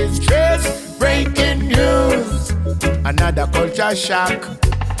in distress. Breaking news, another culture shock.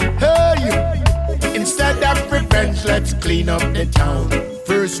 Hey, instead of revenge, let's clean up the town.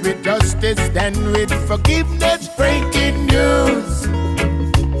 First with justice, then with forgiveness. Breaking news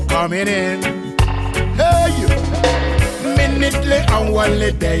coming in. Hey, minutely,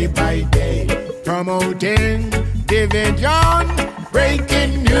 hourly, day by day. Promoting division.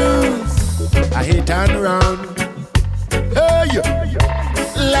 Breaking news, a hit and run. Hey,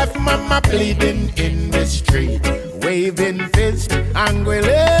 left mama bleeding in the street, waving fist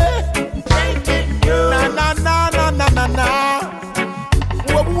angrily. Breaking news, na na na na na na na.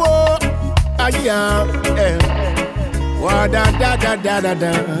 Whoa whoa, yeah, whoa da da da da da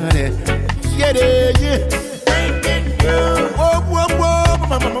da, yeah yeah. Breaking news, whoa whoa whoa,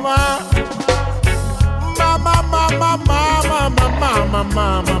 mama mama, mama mama mama mama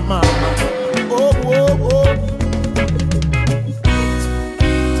mama mama, whoa whoa whoa.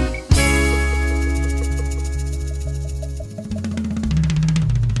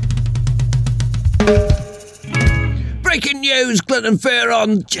 Breaking news, Clinton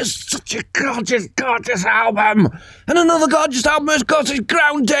Fearon, just such a gorgeous, gorgeous album. And another gorgeous album, of course, is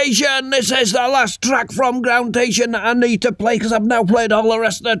Groundation. This is the last track from Groundation that I need to play because I've now played all the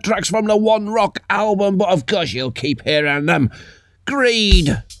rest of the tracks from the One Rock album, but of course you'll keep hearing them.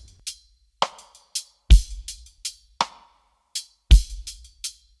 Greed.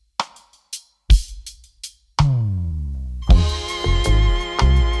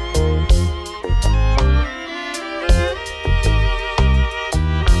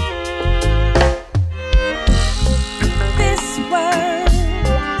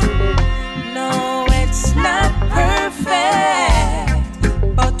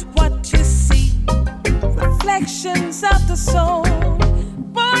 Of the soul,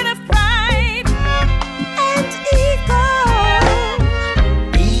 boy,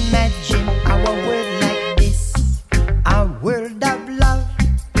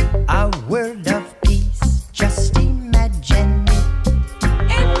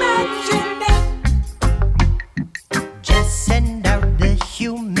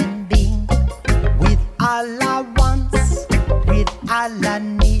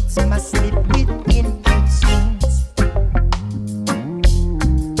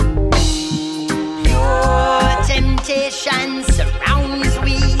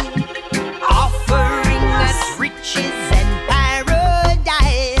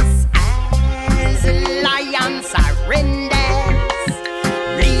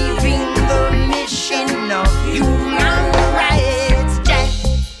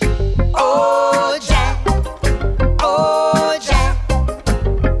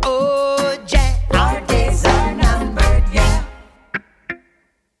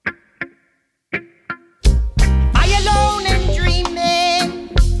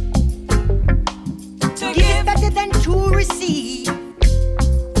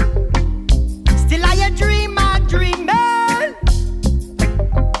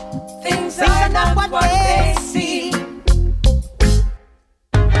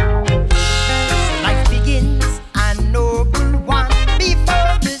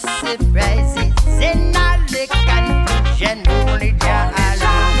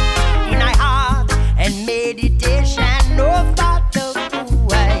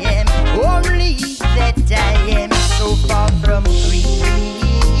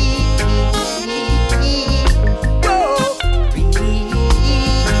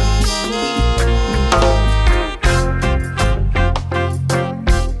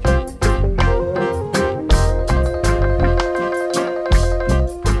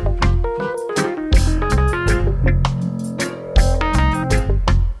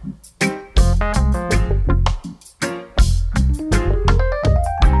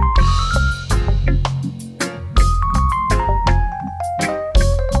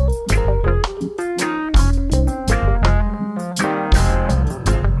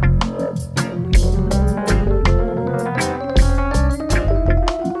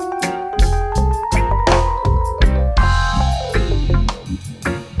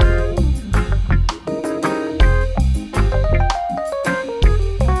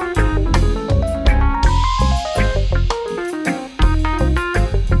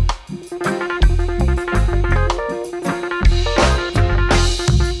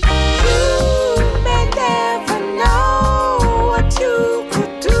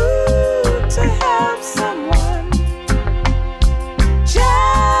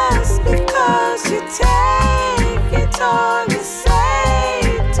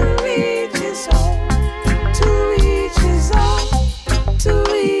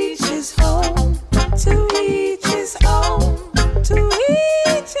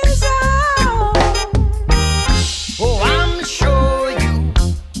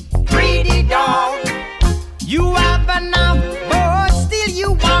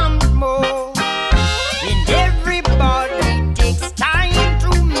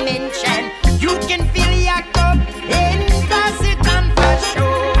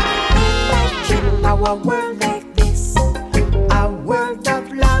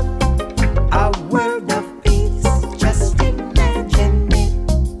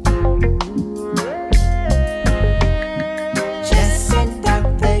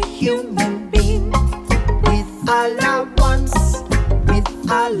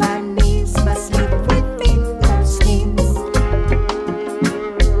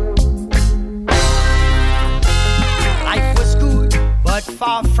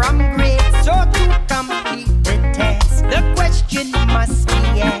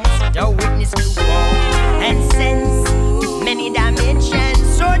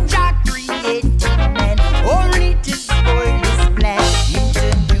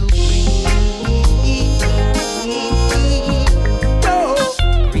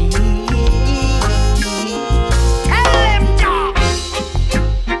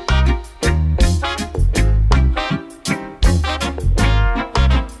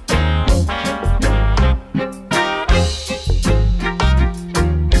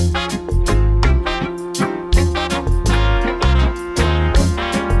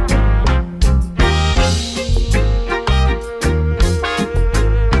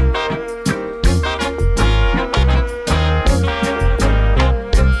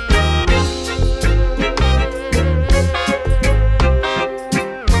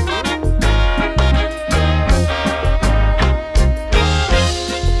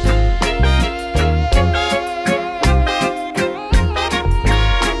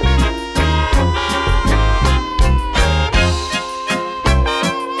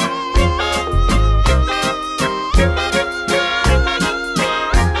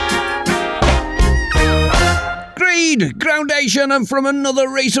 Grounded, Groundation, and from another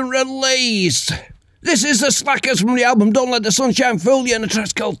recent release. This is the Slackers from the album Don't Let the Sunshine Fool You, and the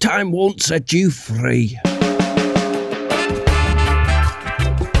track's called Time Won't Set You Free.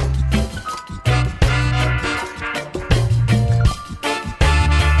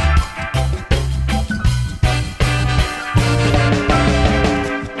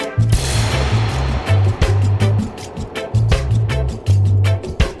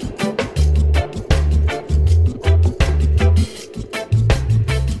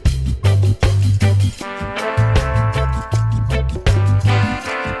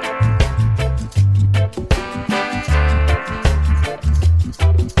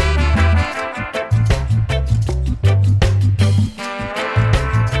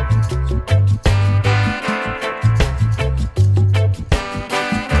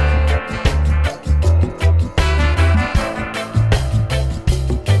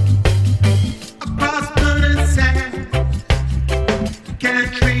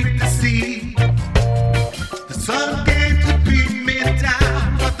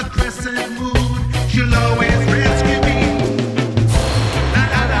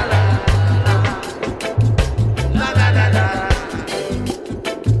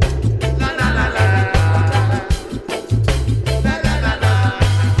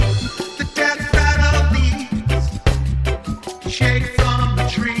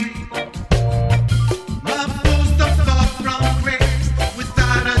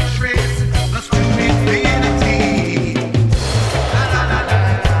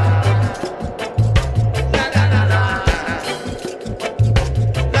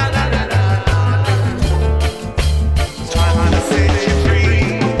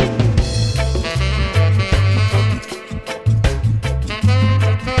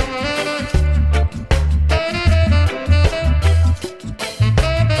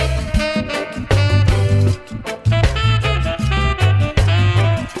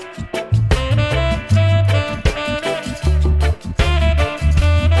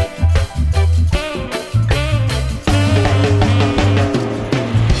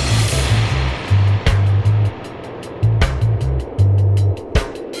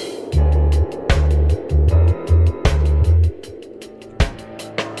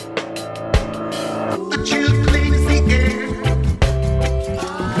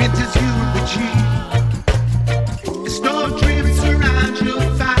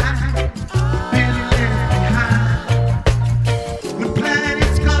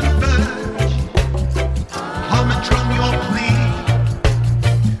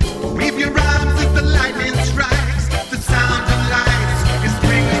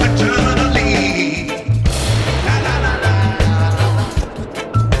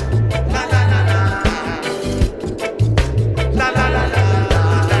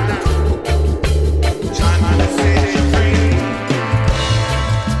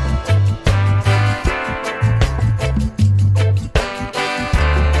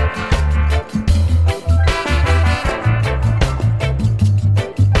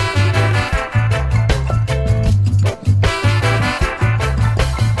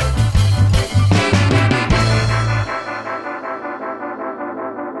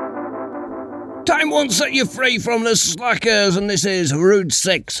 Won't Set You Free from the Slackers, and this is Rude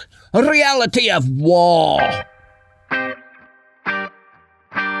 6, Reality of War.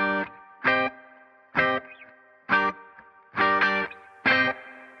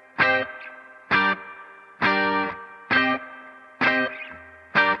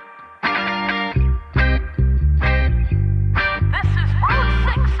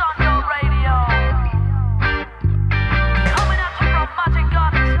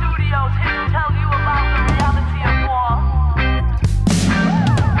 Tell you about the reality of war.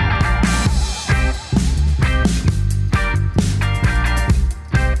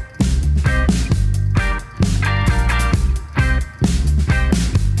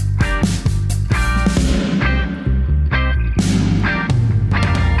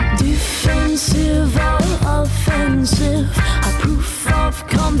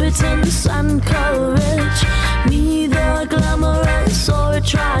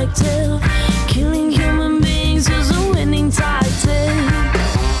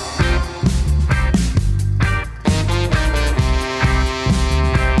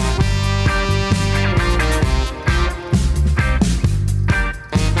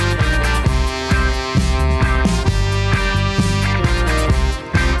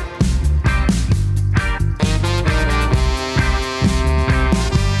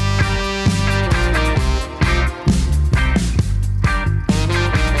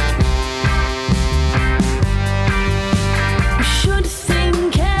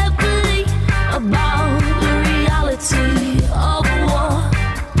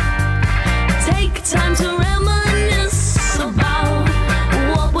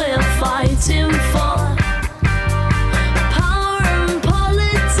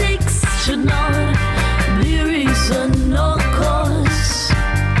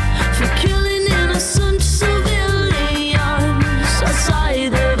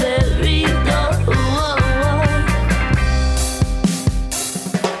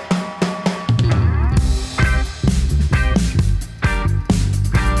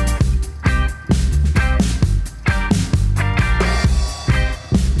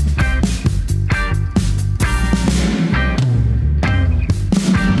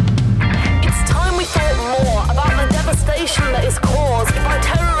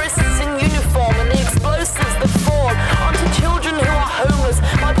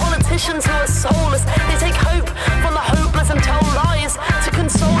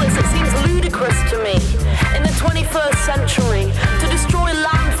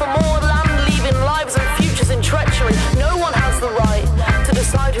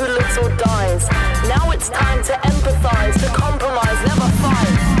 who lives or dies. Now it's time to empathize, to compromise, never fight.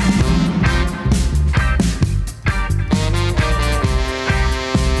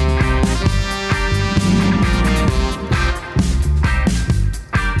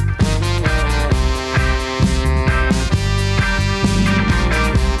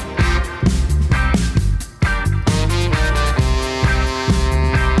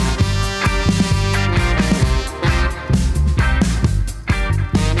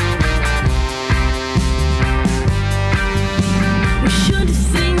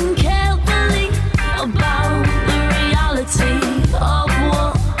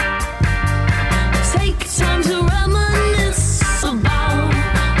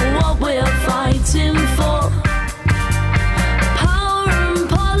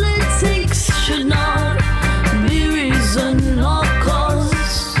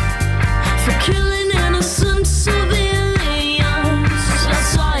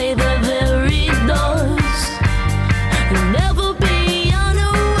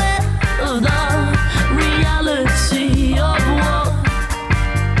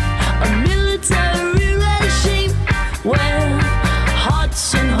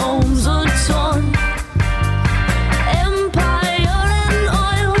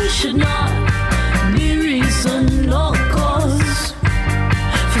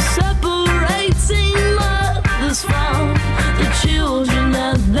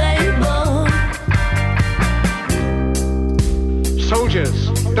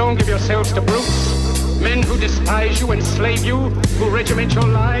 Don't give yourselves to brutes, men who despise you, enslave you, who regiment your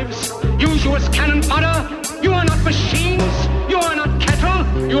lives, use you as cannon fodder. You are not machines, you are not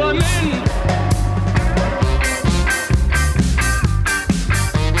cattle, you are men.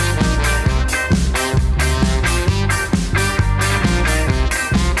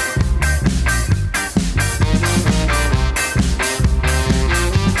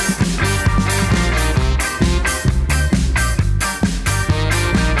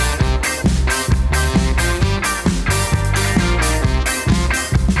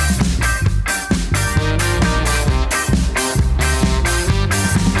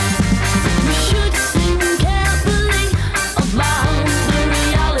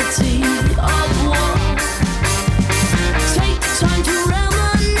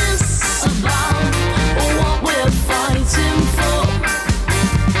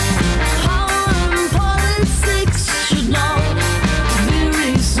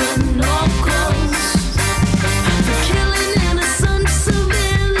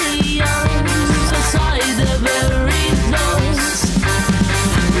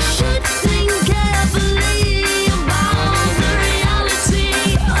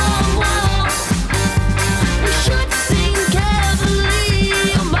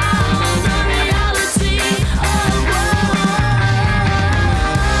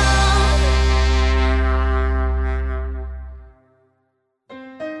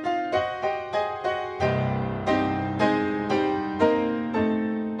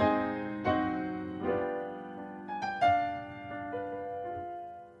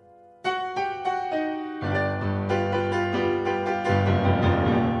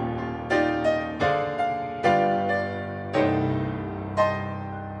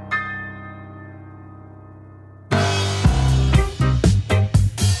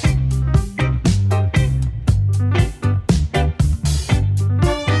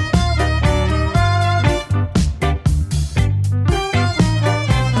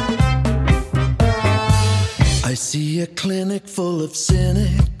 A clinic full of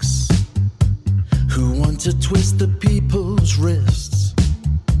cynics who want to twist the people's wrists.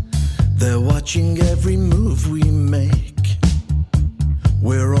 They're watching every move we make.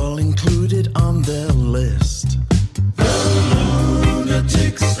 We're all included on their list. The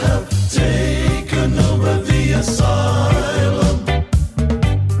lunatics have taken over the asylum.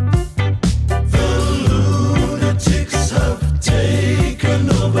 The lunatics have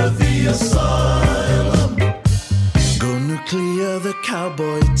taken over the asylum. Nuclear, the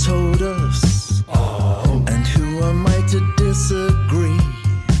cowboy told us. Oh. And who am I to disagree?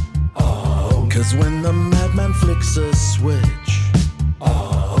 Oh. 'Cause when the madman flicks a switch,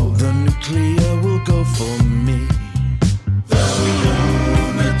 oh. The nuclear will go for me. The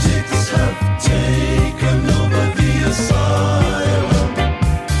lunatics have taken over the asylum.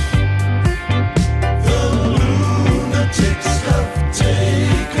 The lunatics have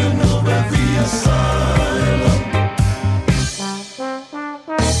taken over the asylum.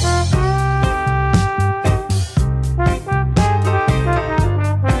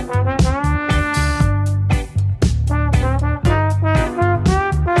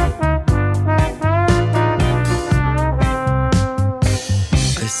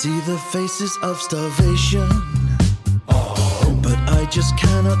 see the faces of starvation. But I just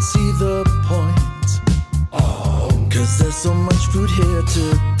cannot see the point. 'Cause there's so much food here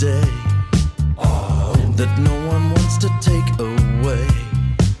today that no one wants to take away.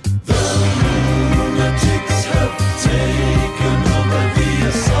 The lunatics have taken over the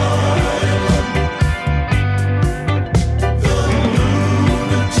asylum. The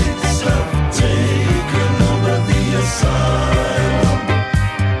lunatics have taken over the asylum.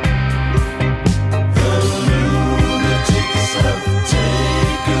 The lunatics have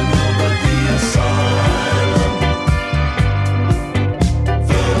taken over the asylum.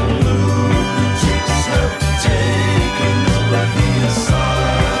 The lunatics have taken over the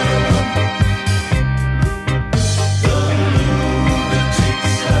asylum. The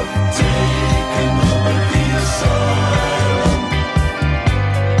lunatics have taken over the asylum. The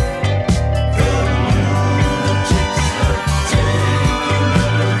lunatics have taken over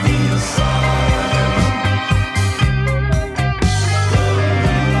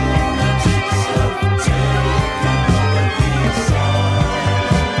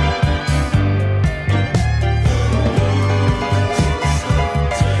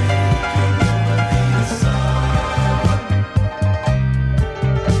the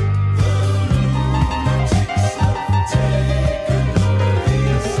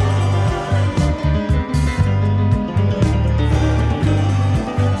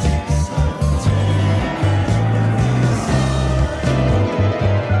asylum.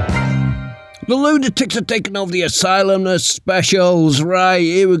 The lunatics are taking over the asylum. The specials. Right,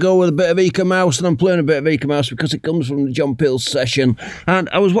 here we go with a bit of Eka Mouse, and I'm playing a bit of Eka Mouse because it comes from the John Peel session. And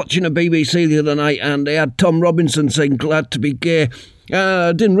I was watching a BBC the other night, and they had Tom Robinson saying "Glad to be gay."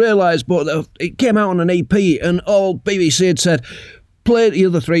 I didn't realise, but it came out on an EP, and all BBC had said, play the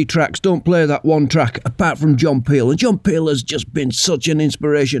other 3 tracks, don't play that one track, apart from John Peel. And John Peel has just been such an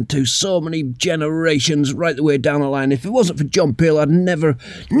inspiration to so many generations right the way down the line. If it wasn't for John Peel, I'd never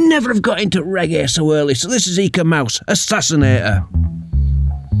have got into reggae so early. So this is Eka Mouse, Assassinator.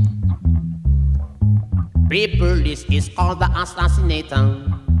 People, this is called the Assassinator.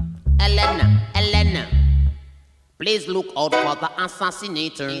 Elena, please look out for the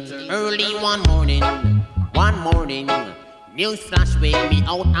Assassinator. Early one morning, news flash wake me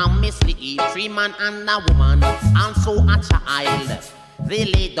out and mislead 3 man and a woman, also a child. They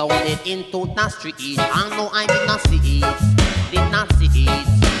lay down dead into the street. I know I did not see it.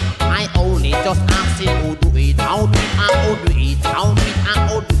 I only just asked it who do it, how do it, and how do it, how do it, and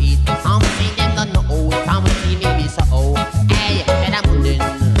how do it. Some see them don't know, some see me be so oh. Hey, better munden,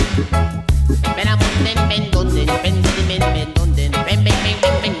 ben dunden, ben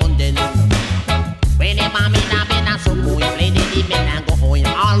munden. When they mommy na ben a so boy, play the men and go home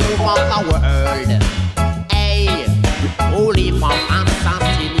all over the world. Hey, holy mom,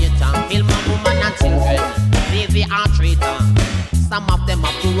 assassinator, kill my woman and children. They are traitor. Some of them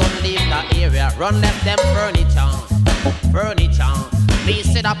have to run leave the area, run left them furniture. Me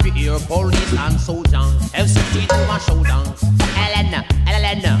set up here, police and soldier. F-16 to my shoulder. Elena,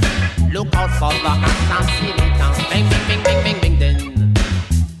 look out for the assassinator. Bang, then.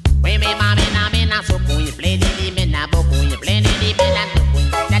 When me mommy na me na so cool, play the me na bo cool, play the me na so cool.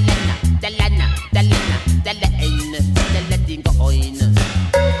 Delena, go on.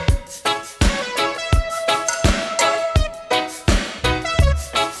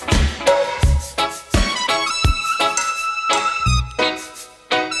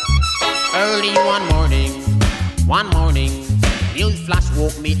 Early one morning, news flash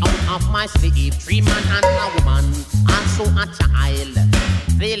woke me out of my sleep. 3 man and a woman, and so a child.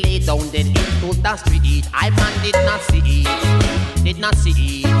 They lay down dead into the street. I man did not see it.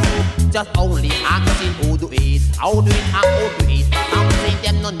 Just only asking who do it, how do it, and how do it. Some say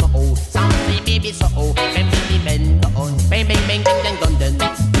them no know, some say maybe so. Ben on, bang, dun.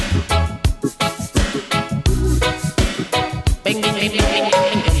 Bang.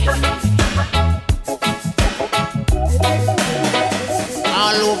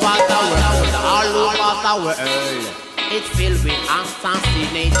 All over the world, it's filled with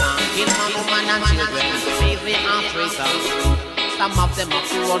assassination. Kill man, woman and children, say they are traitors. Some of them have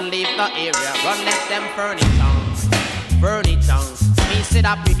to run leave the area, run left them furniture. Me sit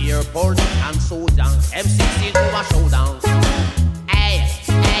up here, police and soldier, M16 to a showdown. Hey,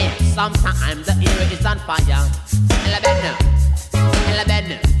 sometimes the area is on fire. Elabena.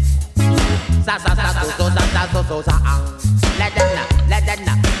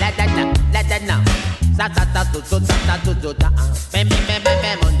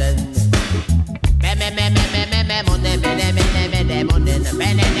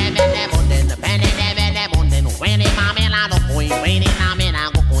 When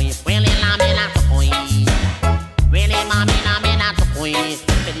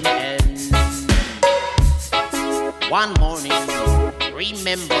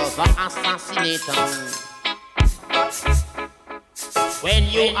assassinator. When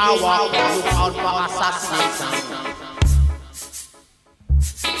you are walking, look out for assassination.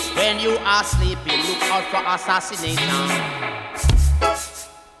 When you are sleeping, look out for assassination.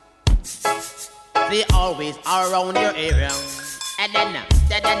 They always are around your area.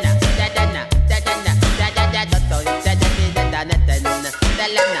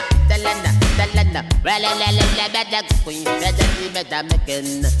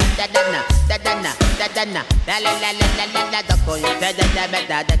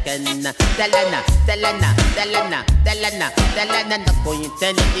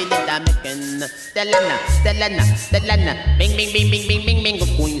 Bing bing bing bing bing bing bing go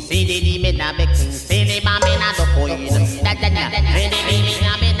queen say the me na be king say the ma me na do queen da da da me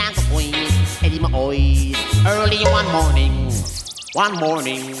na me na go queen eddie my oi early one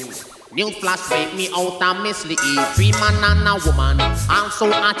morning new flash make me out and mislead 3 man and a woman also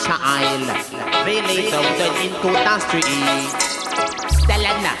a child they laid out into the street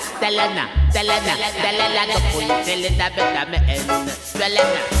Delena, the queen, Delena, better me end.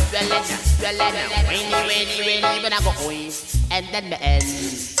 Delena, rainy, when I go away, and then me end.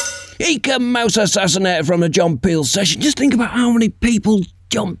 Ika Mouse Assassinator from the John Peel session. Just think about how many people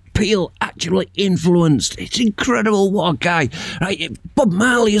John Peel actually influenced. It's incredible, what a guy. Right, Bob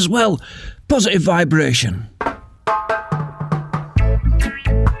Marley as well. Positive Vibration.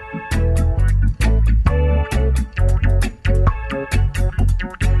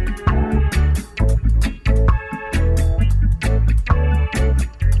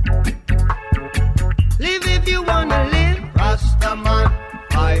 Live if you wanna live. Rastaman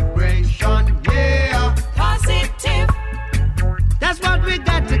vibration, yeah. Positive. That's what we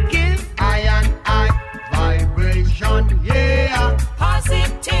got to give. I vibration, yeah.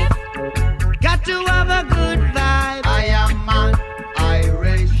 Positive. Got to have a good vibe. I am an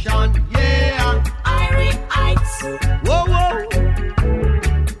iration, yeah. Irites. Whoa, whoa.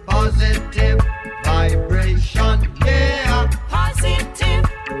 Positive vibration, yeah. Positive.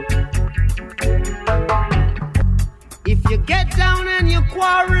 If you get down and you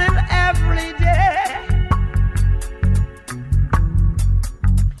quarrel every day,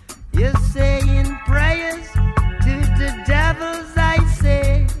 you're saying prayers to the devils, I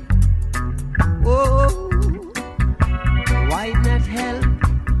say. Oh, why not help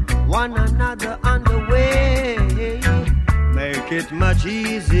one another on the way? Make it much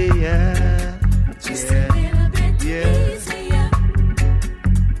easier. Just a little bit easier.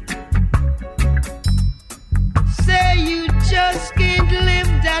 Say you just can't live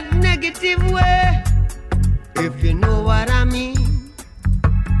that negative way. If you know what I mean.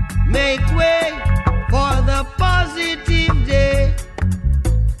 Make way for the positive day.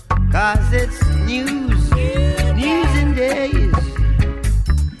 'Cause it's news and days.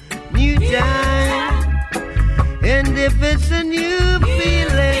 New time. And if it's a new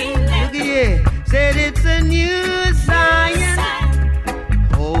feeling, look at it, said it's a new science.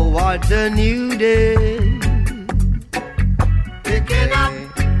 Oh, what a new day. Picking up.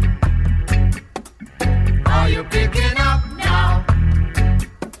 Are you picking up now?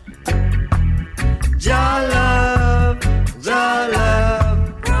 Jah love,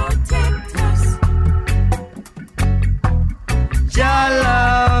 protect us. Jah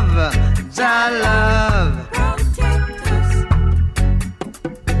love, protect us.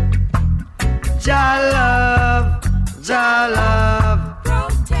 Jah love,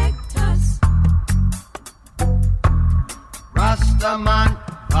 protect us. Rastaman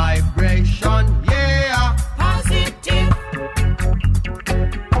vibration, yeah. Positive.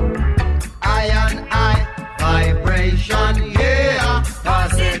 I vibration, yeah.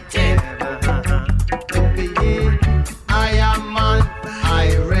 Positive. I am an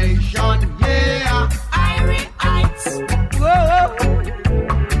iration, yeah. Irites. Whoa.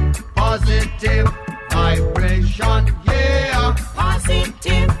 Positive vibration, yeah.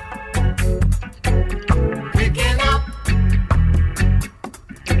 Positive. Picking up.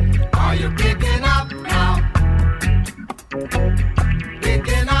 Are you picking up now?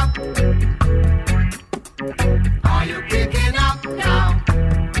 Picking up. Are you picking up now?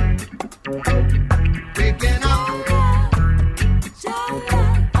 Picking up.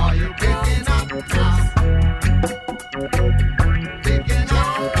 Are you picking up now? Picking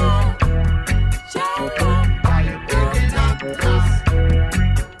up. Are you picking up now?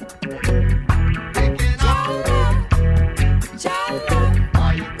 Picking up.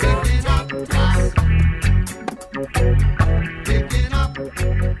 Are you picking up now? Picking up.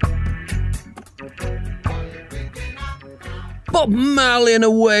 Bob Marley and the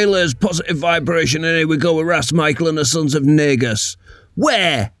Wailers, Positive Vibration, and here we go with Ras Michael and the Sons of Negus.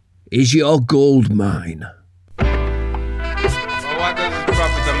 Where is your gold mine. Well, what does it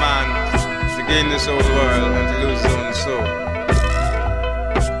profit a man to gain this whole world and to lose his own soul?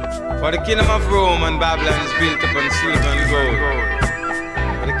 For the kingdom of Rome and Babylon is built upon silver and gold.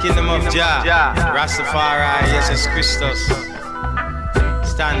 For the kingdom of Jah, Rastafari, Jesus Christus,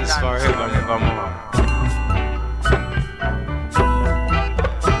 stands forever and evermore.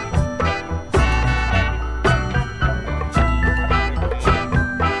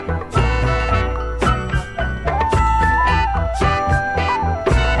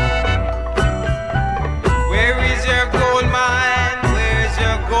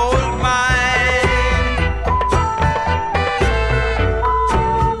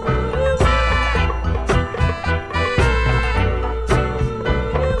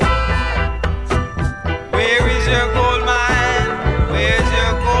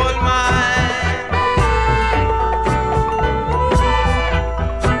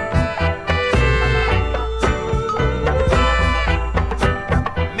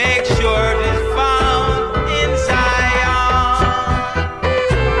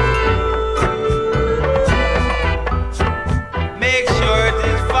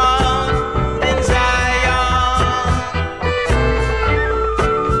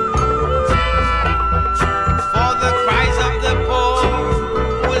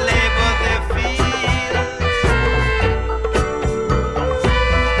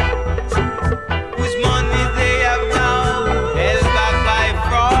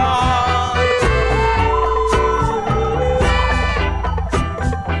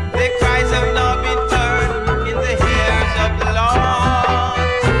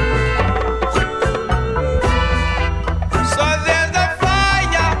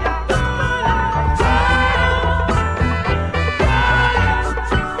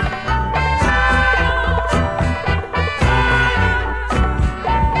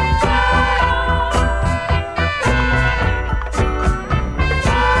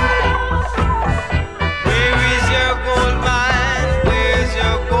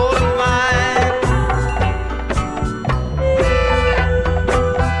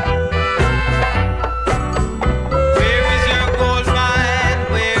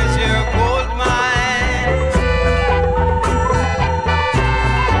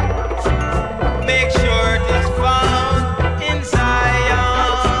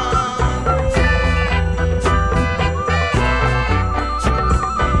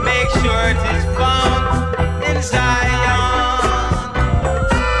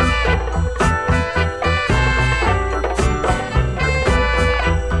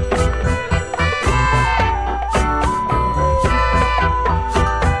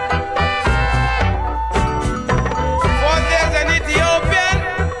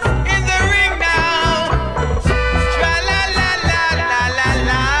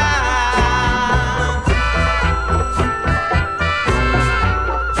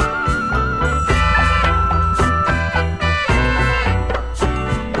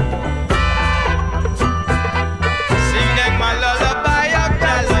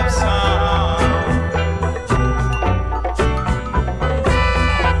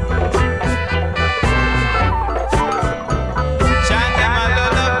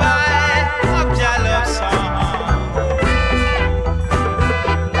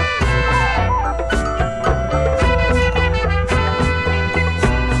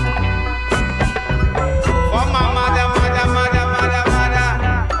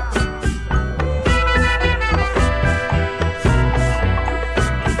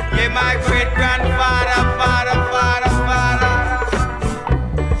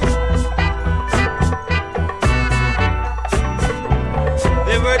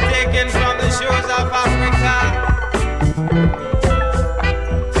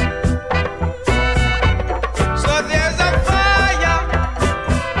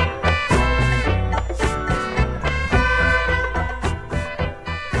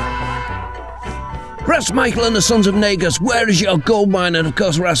 Ras Michael and the Sons of Negus, where is your gold mine? And of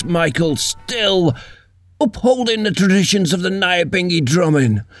course Ras Michael still upholding the traditions of the Nyabingi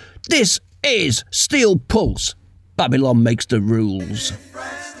drumming. This is Steel Pulse. Babylon makes the rules.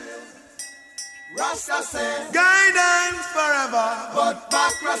 Rasta said, guidance forever, but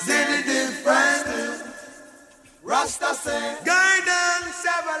Bakra did it different. Rasta said, guidance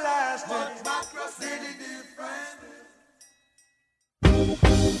everlasting, but Bakra did it different.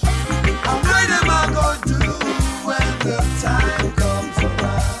 And what am I going to do when the time comes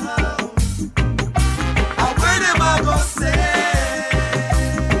around? And what am I going to say?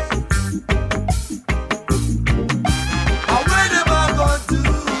 And what am I going to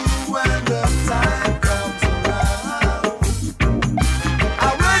do when the time comes around?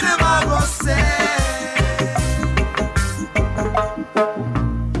 And what am I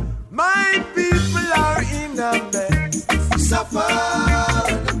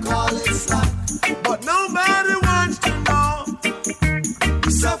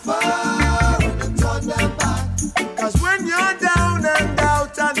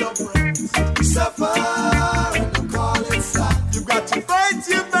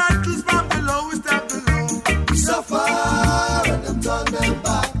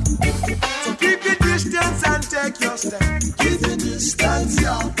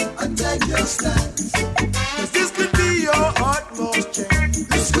out and take your stance. 'Cause this could be your utmost chance.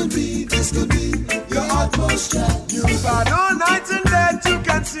 This could be your utmost chance. You've had all night and day to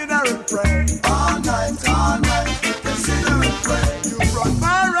consider and pray. All night, consider and pray. You brought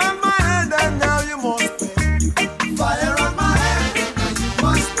fire on my head and now you must pay. Fire on my head and you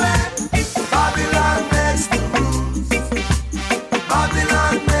must pay. Babylon makes the rules.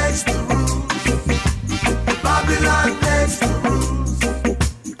 Babylon makes the rules. Babylon makes the rules.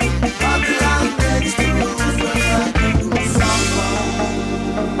 Babylon makes the rules when my people suffer.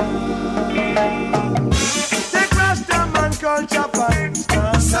 Take Rastaman culture for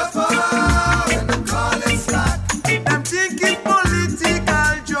instance. Suffer when they call it slack. Them thinking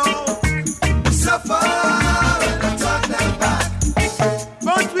political joke. Suffer when they turn them back.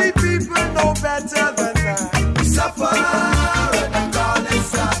 But we people know better than that. Suffer when they call it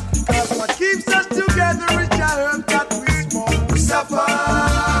slack. 'Cause what keeps us together is the herb that we smoke. We suffer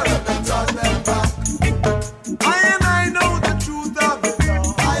when they turn them back. I know the truth of it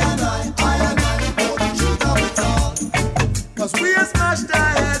all. I know the truth of it all. 'Cause we have smashed our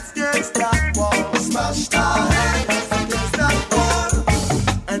heads against that wall. Smashed our heads against that wall.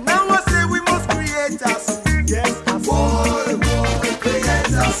 And now I say we must create a scene. Yes, a war,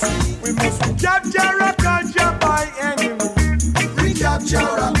 create a scene. We must recapture our culture by any means.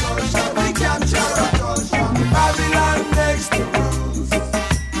 Recapture our culture, recapture our culture. Babylon makes the rules.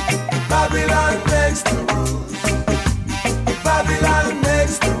 Babylon makes the rules. Babylon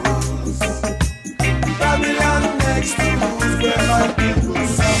makes the rules. Babylon makes the rules where my people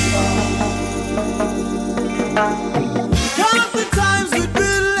suffer. Count the times we've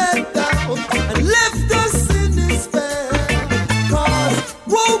been let down and left us in despair. 'Cause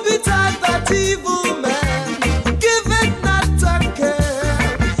woe betide that evil man, give it not a care.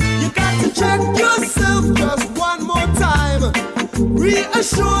 You got to check yourself just one more time.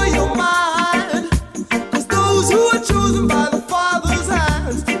 Reassure your mind. 'Cause those who are chosen by the Father's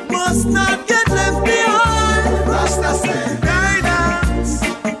hands must not get left behind. Rasta say guidance,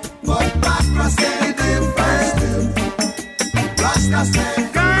 but Rasta say different. Rasta say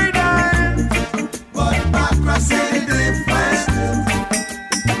guidance, but Rasta say different.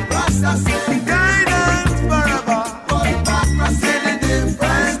 Rasta say guidance forever, but Rasta say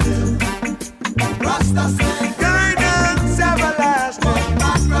different. Rasta say guidance everlasting, but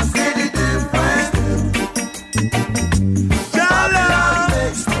Rasta say different. Babylon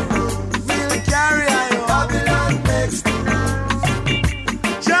makes the rules. We'll carry on. Babylon makes the rules.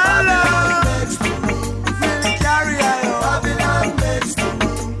 Babylon makes the rules. We'll carry on. Babylon makes the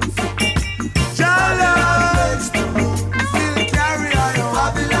rules. Babylon makes the rules. We'll carry on.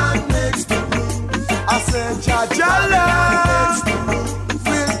 Babylon makes the rules. I said, Jala makes the rules.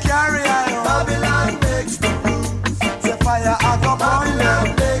 We'll carry on. Babylon makes the rules. The fire I go Babylon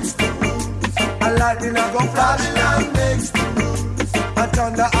makes the rules. A lightning I go flash. Babylon makes the rules. A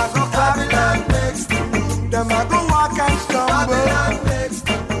thunder I go Babylon makes the rules. Them I go walk and stumble. Babylon makes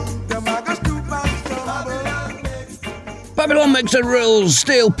the rules. Them I go stoop and stumble. Babylon makes the rules.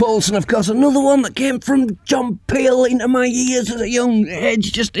 Steel Pulse, and of course another one that came from John Peel into my ears as a young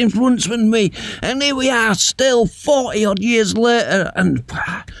age, just influenced me. And here we are, still 40 odd years later, and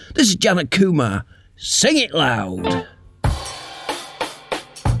this is Janet Kumar. Sing it loud.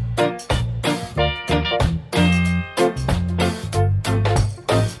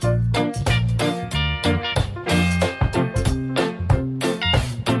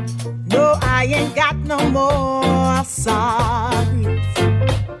 No, I ain't got no more sorries,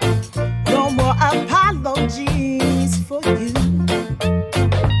 no more apologies for you.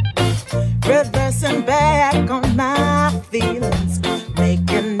 Reversing back on my feelings,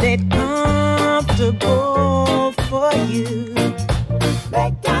 making it comfortable for you.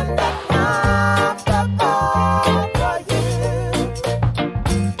 Making it comfortable for you.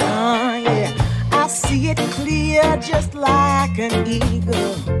 Oh yeah, I see it clear just like an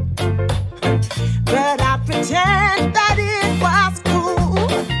eagle. But I pretend that it was cool.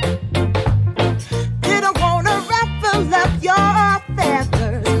 Didn't wanna ruffle up your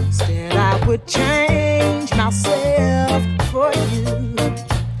feathers. Instead I would change myself for you.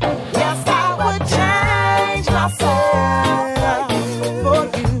 Yes, I would change myself for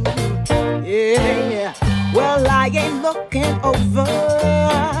you. Yeah. Well, I ain't looking over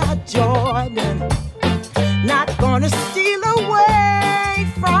Jordan. Not gonna steal away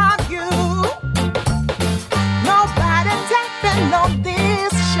from you. Nobody tapping on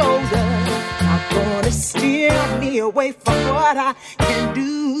this shoulder. Not gonna steer me away from what I can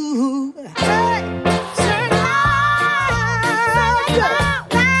do. Hey, sing loud, yeah.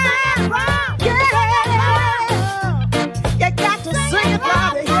 You got to sing it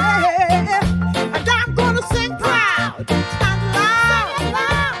loud.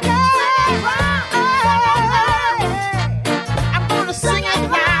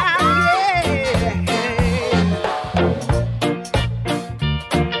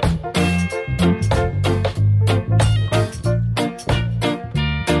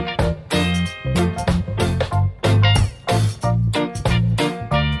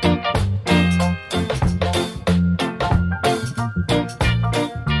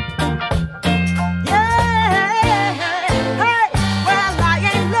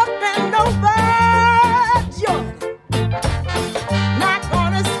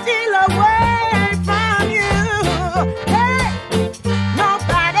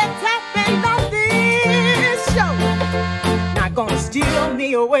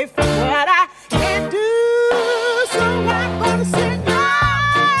 me away from what I can do. So I'm gonna sing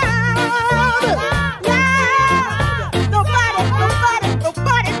loud, loud. Nobody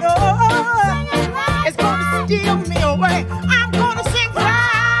knows it's gonna steal me away. I'm gonna sing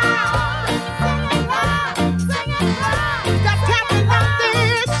loud, sing it loud. Got talent on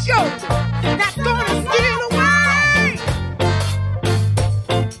this show, not gonna steal away,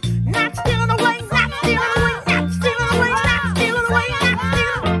 not stealing away, not stealing away, not stealing away, not stealing away, not stealing.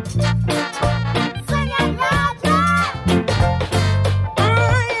 Sing it loud, oh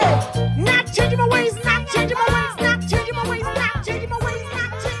yeah. Not changing my ways, not changing my ways, not changing my ways, not changing my ways,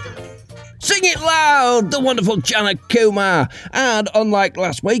 not changing. Sing It Loud, the wonderful Janet Kumar. And unlike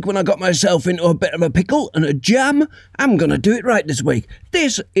last week when I got myself into a bit of a pickle and a jam, I'm going to do it right this week.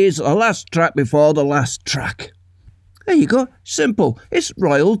 This is the last track before the last track. There you go, simple. It's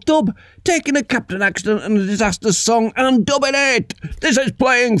Royal Dub, taking a Captain Accident and a Disaster song and dubbing it. This is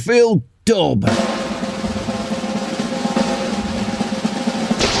Playing Field Dub.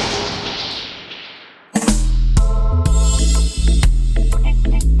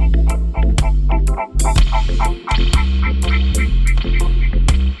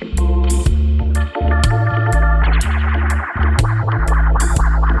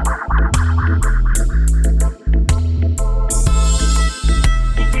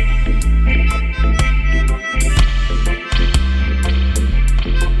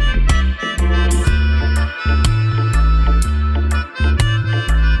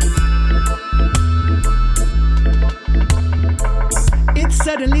 It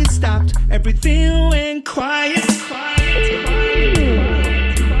suddenly stopped, everything went quiet.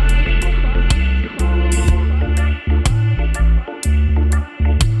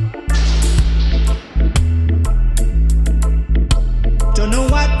 Don't know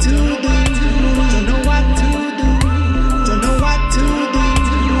what to do, don't know what to do, don't know what to do.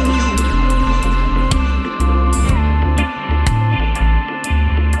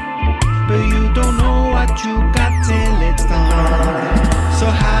 But you don't know what you got till it's done. So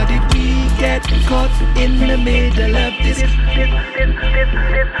how did we get caught in the middle of this?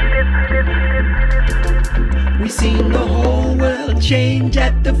 We seen the whole world change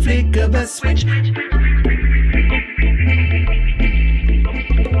at the flick of a switch.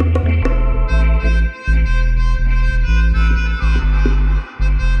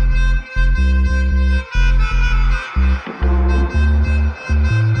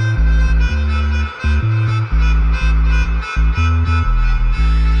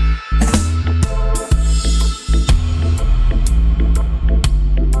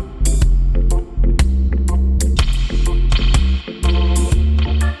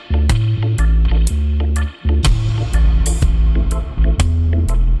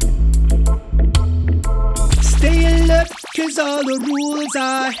 Stay alert, 'cause all the rules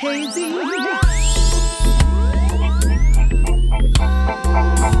are hazy.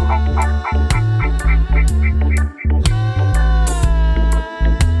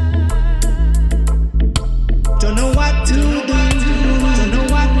 Don't know what to do, don't know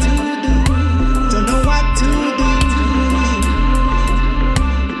what to do, don't know what to do.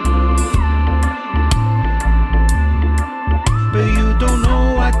 But you don't know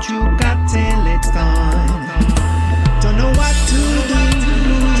what you got till it's done. Don't know what to do,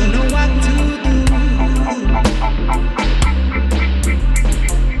 don't know what to do.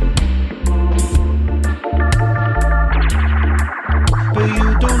 But you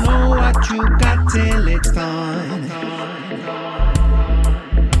don't know what you got till it's done.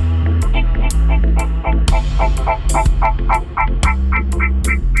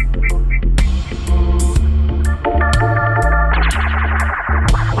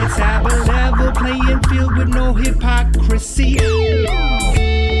 Let's have a level playing field with no hypocrisy.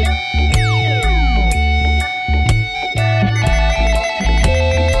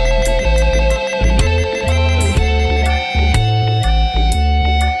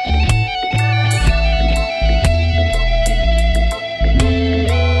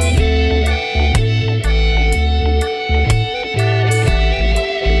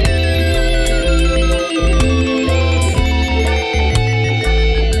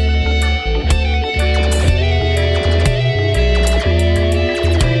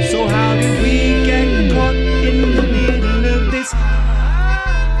 So how did we get caught in the middle of this?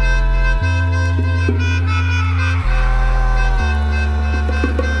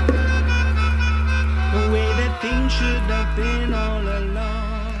 The way that things should have been all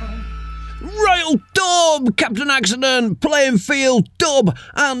along. Royal Dub, Captain Accident, Playing Field Dub,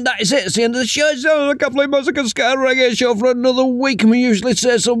 and that is it. It's the end of the show. It's the Catholic Massacre Ska Reggae Show for another week. And we usually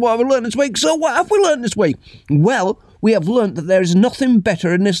say, so what have we learned this week? So what have we learned this week? Well, we have learnt that there is nothing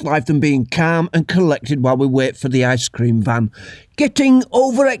better in this life than being calm and collected while we wait for the ice cream van. Getting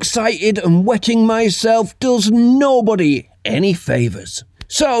overexcited and wetting myself does nobody any favours.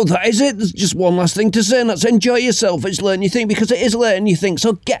 So that is it. There's just one last thing to say, and that's enjoy yourself. It's Learn You Think, because it is Learn You Think.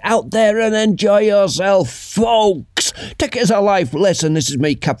 So get out there and enjoy yourself, folks. Take it as a life lesson. This is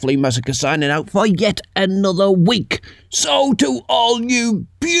me, Cat Flea Massacre, signing out for yet another week. So to all you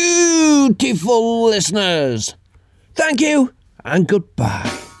beautiful listeners, thank you and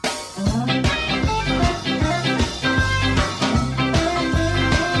goodbye.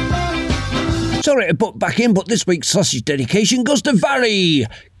 Sorry to butt back in, but this week's sausage dedication goes to Vary.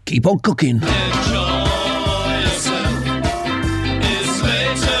 Keep on cooking.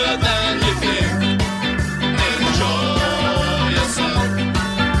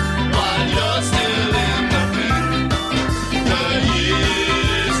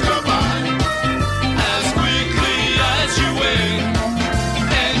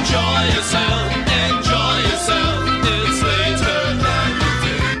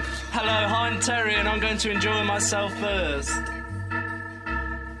 To enjoy myself first.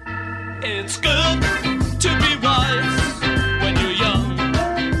 It's good.